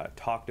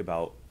talked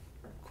about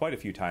quite a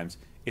few times,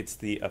 it's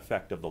the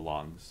effect of the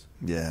lungs.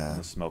 Yeah.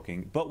 The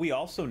smoking. But we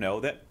also know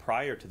that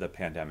prior to the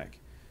pandemic,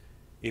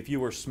 if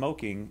you were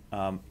smoking,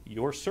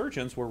 your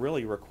surgeons were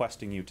really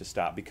requesting you to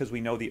stop because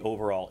we know the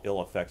overall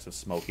ill effects of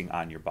smoking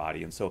on your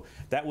body. And so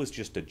that was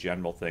just a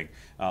general thing,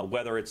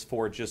 whether it's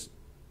for just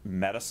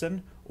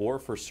medicine or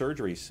for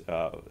surgery's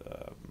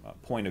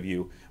point of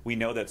view. We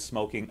know that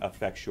smoking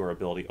affects your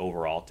ability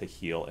overall to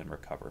heal and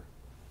recover.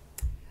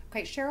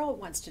 Okay, Cheryl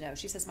wants to know,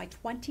 she says, my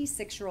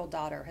 26-year-old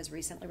daughter has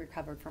recently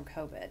recovered from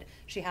COVID.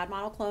 She had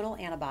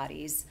monoclonal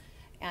antibodies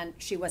and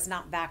she was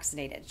not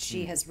vaccinated.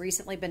 She has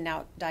recently been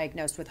now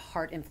diagnosed with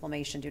heart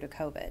inflammation due to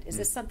COVID. Is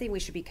this something we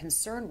should be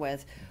concerned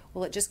with?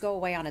 Will it just go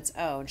away on its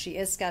own? She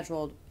is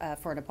scheduled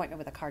for an appointment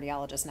with a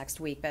cardiologist next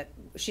week, but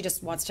she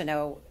just wants to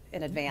know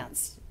in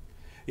advance.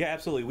 Yeah,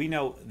 absolutely. We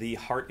know the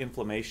heart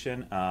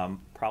inflammation,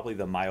 probably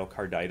the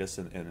myocarditis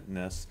in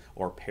this,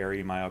 or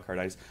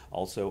perimyocarditis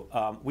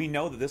also. We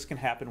know that this can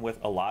happen with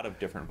a lot of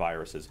different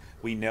viruses.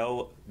 We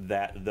know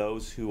that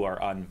those who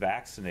are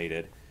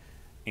unvaccinated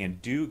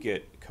and do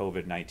get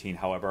COVID-19,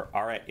 however,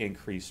 are at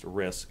increased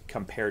risk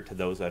compared to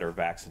those that are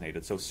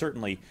vaccinated. So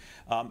certainly,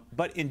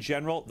 but in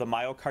general, the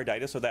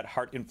myocarditis, or that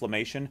heart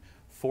inflammation,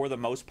 for the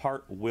most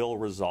part, will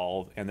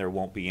resolve and there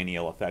won't be any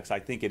ill effects. I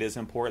think it is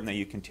important that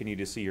you continue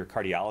to see your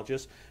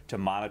cardiologist to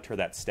monitor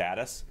that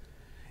status.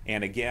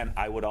 And again,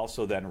 I would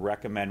also then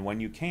recommend,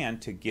 when you can,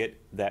 to get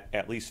that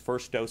at least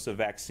first dose of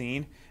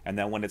vaccine, and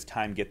then when it's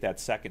time, get that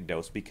second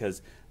dose,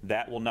 because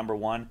that will, number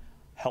one,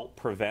 help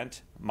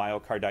prevent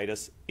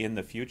myocarditis in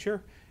the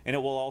future, and it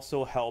will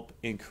also help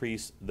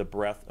increase the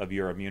breadth of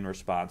your immune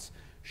response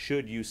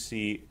should you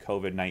see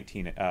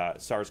COVID-19,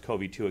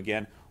 SARS-CoV-2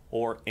 again,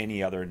 or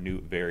any other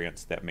new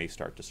variants that may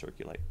start to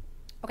circulate.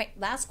 Okay,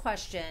 last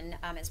question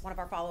is one of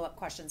our follow-up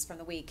questions from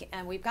the week,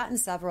 and we've gotten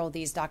several of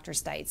these, Dr.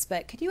 Stites,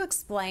 but could you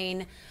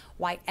explain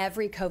why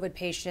every COVID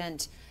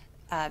patient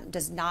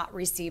does not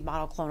receive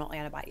monoclonal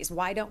antibodies?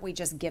 Why don't we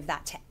just give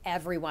that to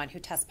everyone who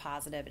tests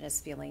positive and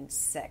is feeling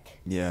sick?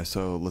 Yeah,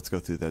 so let's go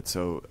through that.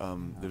 So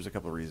there's a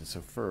couple of reasons.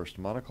 So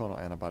first, monoclonal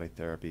antibody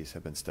therapies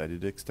have been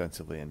studied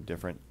extensively in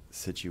different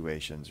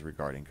situations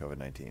regarding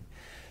COVID-19.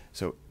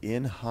 So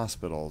in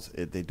hospitals,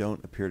 they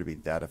don't appear to be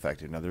that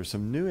effective. Now, there's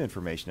some new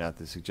information out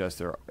that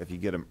suggests if you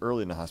get them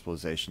early in the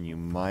hospitalization, you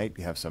might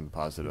have some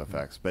positive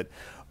effects. But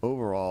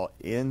overall,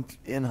 in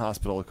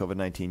hospital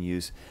COVID-19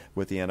 use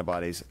with the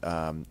antibodies,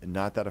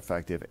 not that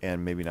effective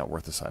and maybe not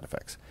worth the side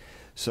effects.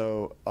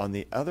 So on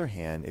the other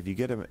hand, if you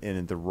get them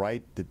in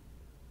the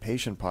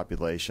patient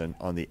population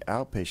on the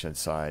outpatient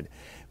side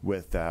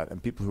with that,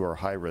 and people who are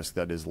high risk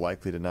that is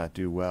likely to not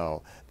do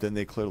well, then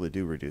they clearly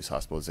do reduce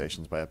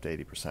hospitalizations by up to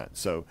 80%.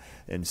 So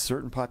in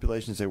certain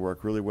populations they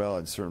work really well,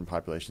 in certain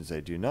populations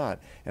they do not.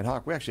 And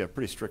Hawk, we actually have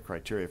pretty strict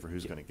criteria for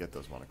who's going to get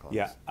those monoclonals.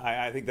 Yeah,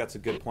 I think that's a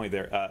good point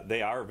there.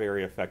 They are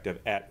very effective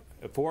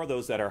for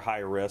those that are high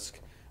risk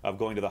of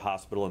going to the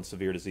hospital and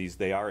severe disease.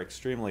 They are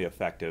extremely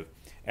effective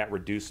at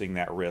reducing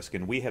that risk.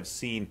 And we have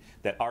seen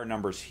that our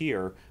numbers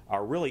here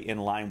are really in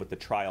line with the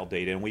trial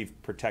data, and we've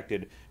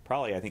protected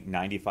probably, I think,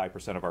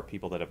 95% of our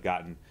people that have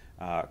gotten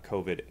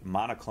COVID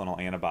monoclonal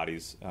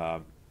antibodies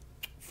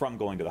from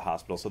going to the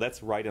hospital. So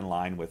that's right in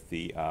line with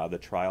the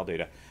trial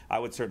data. I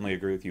would certainly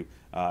agree with you.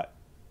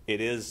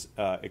 it is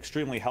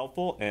extremely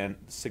helpful and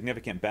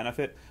significant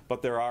benefit,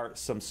 but there are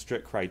some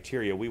strict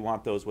criteria. We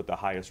want those with the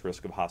highest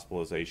risk of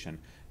hospitalization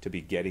to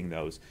be getting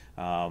those.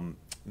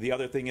 The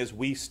other thing is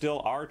we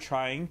still are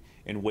trying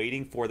and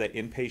waiting for that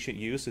inpatient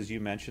use, as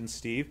you mentioned,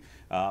 Steve.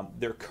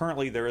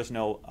 Currently there is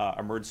no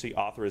emergency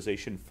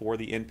authorization for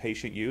the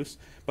inpatient use,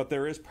 but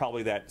there is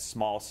probably that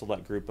small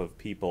select group of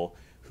people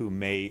who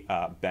may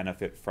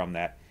benefit from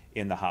that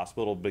in the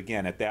hospital. But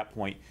again, at that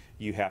point,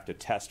 you have to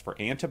test for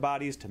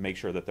antibodies to make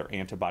sure that they're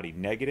antibody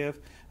negative.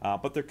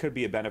 But there could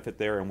be a benefit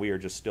there, and we are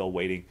just still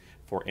waiting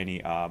for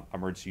any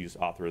emergency use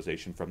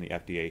authorization from the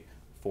FDA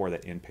for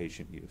that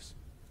inpatient use.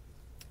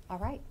 All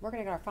right, we're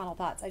going to get our final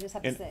thoughts. I just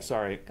have to say.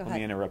 Sorry, let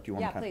me interrupt you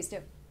one time. Yeah, please do.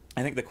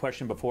 I think the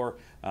question before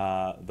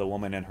the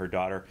woman and her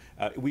daughter,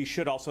 we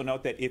should also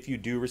note that if you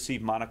do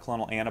receive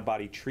monoclonal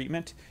antibody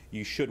treatment,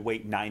 you should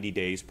wait 90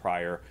 days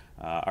prior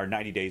or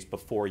 90 days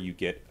before you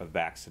get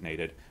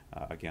vaccinated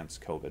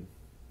against COVID.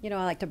 You know,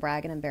 I like to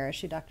brag and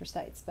embarrass you, Dr.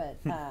 Stites,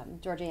 but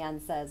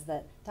Georgianne says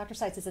that Dr.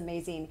 Stites is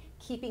amazing,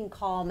 keeping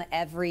calm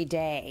every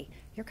day.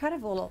 You're kind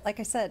of a little, like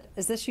I said,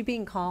 is this you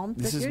being calm?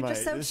 You're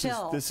just so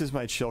chill. This is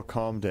my chill,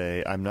 calm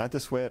day. I'm not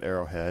this way at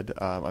Arrowhead.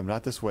 I'm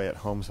not this way at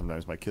home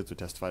sometimes. My kids would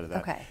testify to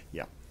that. Okay.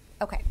 Yeah.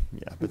 Okay.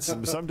 Yeah, but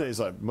some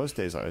days, most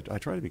days, I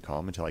try to be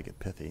calm until I get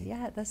pithy.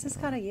 Yeah, this is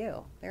kind of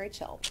you. Very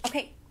chill.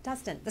 Okay,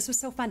 Dustin, this was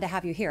so fun to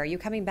have you here. Are you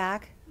coming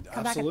back?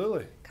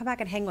 Absolutely. Come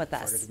back and hang with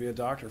us. I get to be a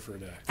doctor for a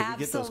day. Can we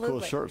get those cool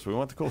shirts? We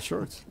want the cool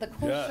shirts. The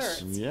cool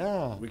shirts.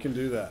 Yeah. We can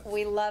do that.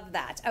 We love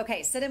that.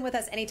 Okay, sit in with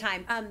us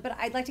anytime. But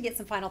I'd like to get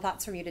some final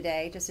thoughts from you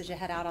today, just as you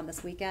head out on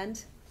this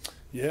weekend.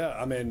 Yeah,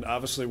 I mean,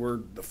 obviously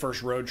we're the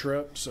first road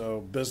trip, so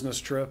business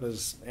trip,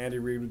 as Andy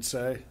Reid would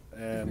say.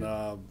 And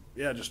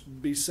yeah,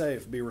 just be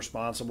safe, be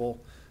responsible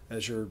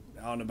as you're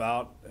out and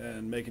about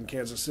and making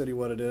Kansas City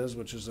what it is,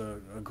 which is a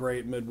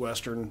great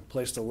Midwestern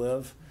place to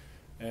live.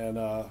 And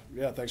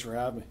yeah, thanks for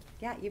having me.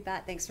 Yeah, you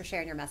bet. Thanks for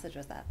sharing your message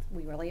with us.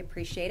 We really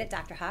appreciate it.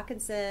 Dr.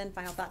 Hawkinson,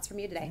 final thoughts from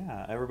you today.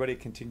 Yeah, everybody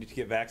continue to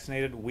get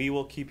vaccinated. We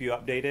will keep you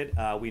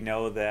updated. We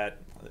know that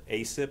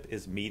ACIP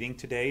is meeting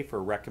today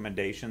for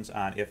recommendations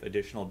on if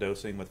additional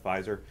dosing with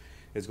Pfizer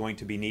is going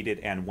to be needed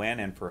and when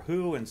and for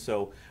who. And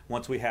so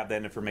once we have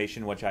that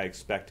information, which I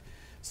expect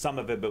some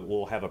of it, but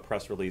we'll have a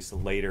press release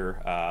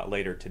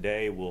later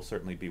today, we'll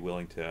certainly be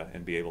willing to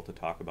and be able to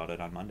talk about it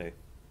on Monday.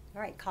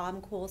 All right,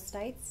 calm, cool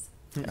Stites.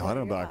 Yeah, I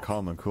don't know about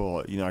calm and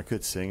cool. You know, I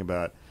could sing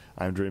about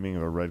I'm dreaming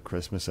of a red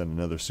Christmas and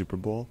another Super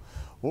Bowl,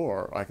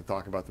 or I could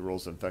talk about the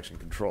rules of infection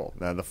control.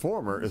 Now, the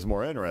former is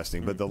more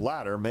interesting, but the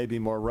latter may be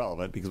more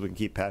relevant because we can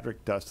keep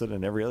Patrick, Dustin,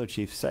 and every other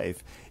chief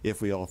safe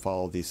if we all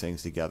follow these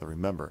things together.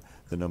 Remember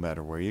that no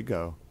matter where you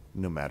go,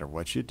 no matter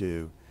what you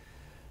do,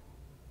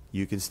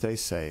 you can stay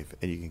safe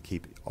and you can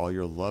keep all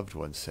your loved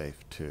ones safe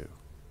too.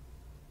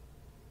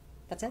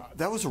 That's it?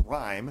 That was a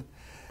rhyme.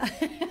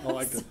 I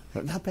like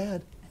it. Not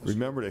bad.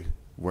 Remember to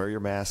wear your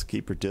mask,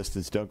 keep your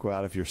distance, don't go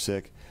out if you're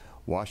sick,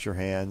 wash your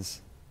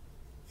hands,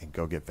 and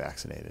go get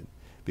vaccinated.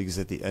 Because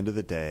at the end of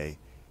the day,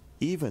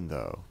 even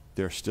though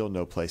there's still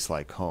no place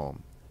like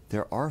home,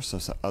 there are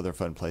some other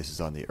fun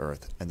places on the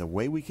earth. And the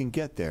way we can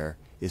get there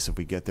is if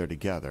we get there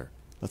together.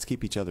 Let's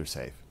keep each other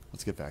safe.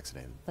 Let's get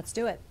vaccinated. Let's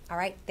do it. All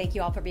right. Thank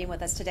you all for being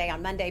with us today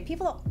on Monday.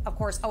 People, of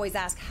course, always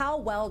ask, how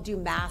well do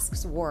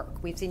masks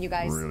work? We've seen you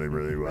guys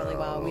really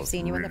well. We've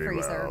seen you in the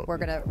freezer. Well. We're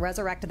going to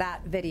resurrect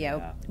that video.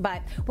 Yeah.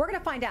 But we're going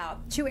to find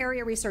out. 2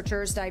 area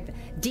researchers dive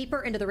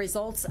deeper into the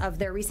results of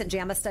their recent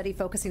JAMA study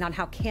focusing on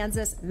how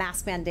Kansas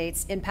mask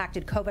mandates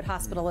impacted COVID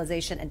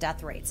hospitalization and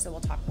death rates. So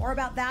we'll talk more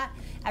about that.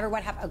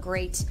 Everyone have a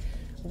great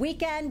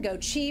weekend. Go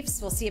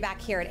Chiefs. We'll see you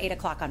back here at 8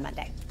 o'clock on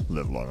Monday.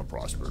 Live long and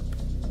prosper.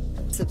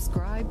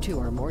 Subscribe to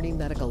our morning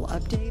medical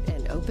update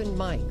and open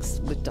mics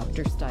with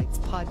Dr. Stites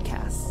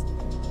podcasts.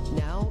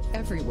 Now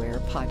everywhere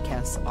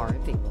podcasts are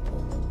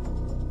available.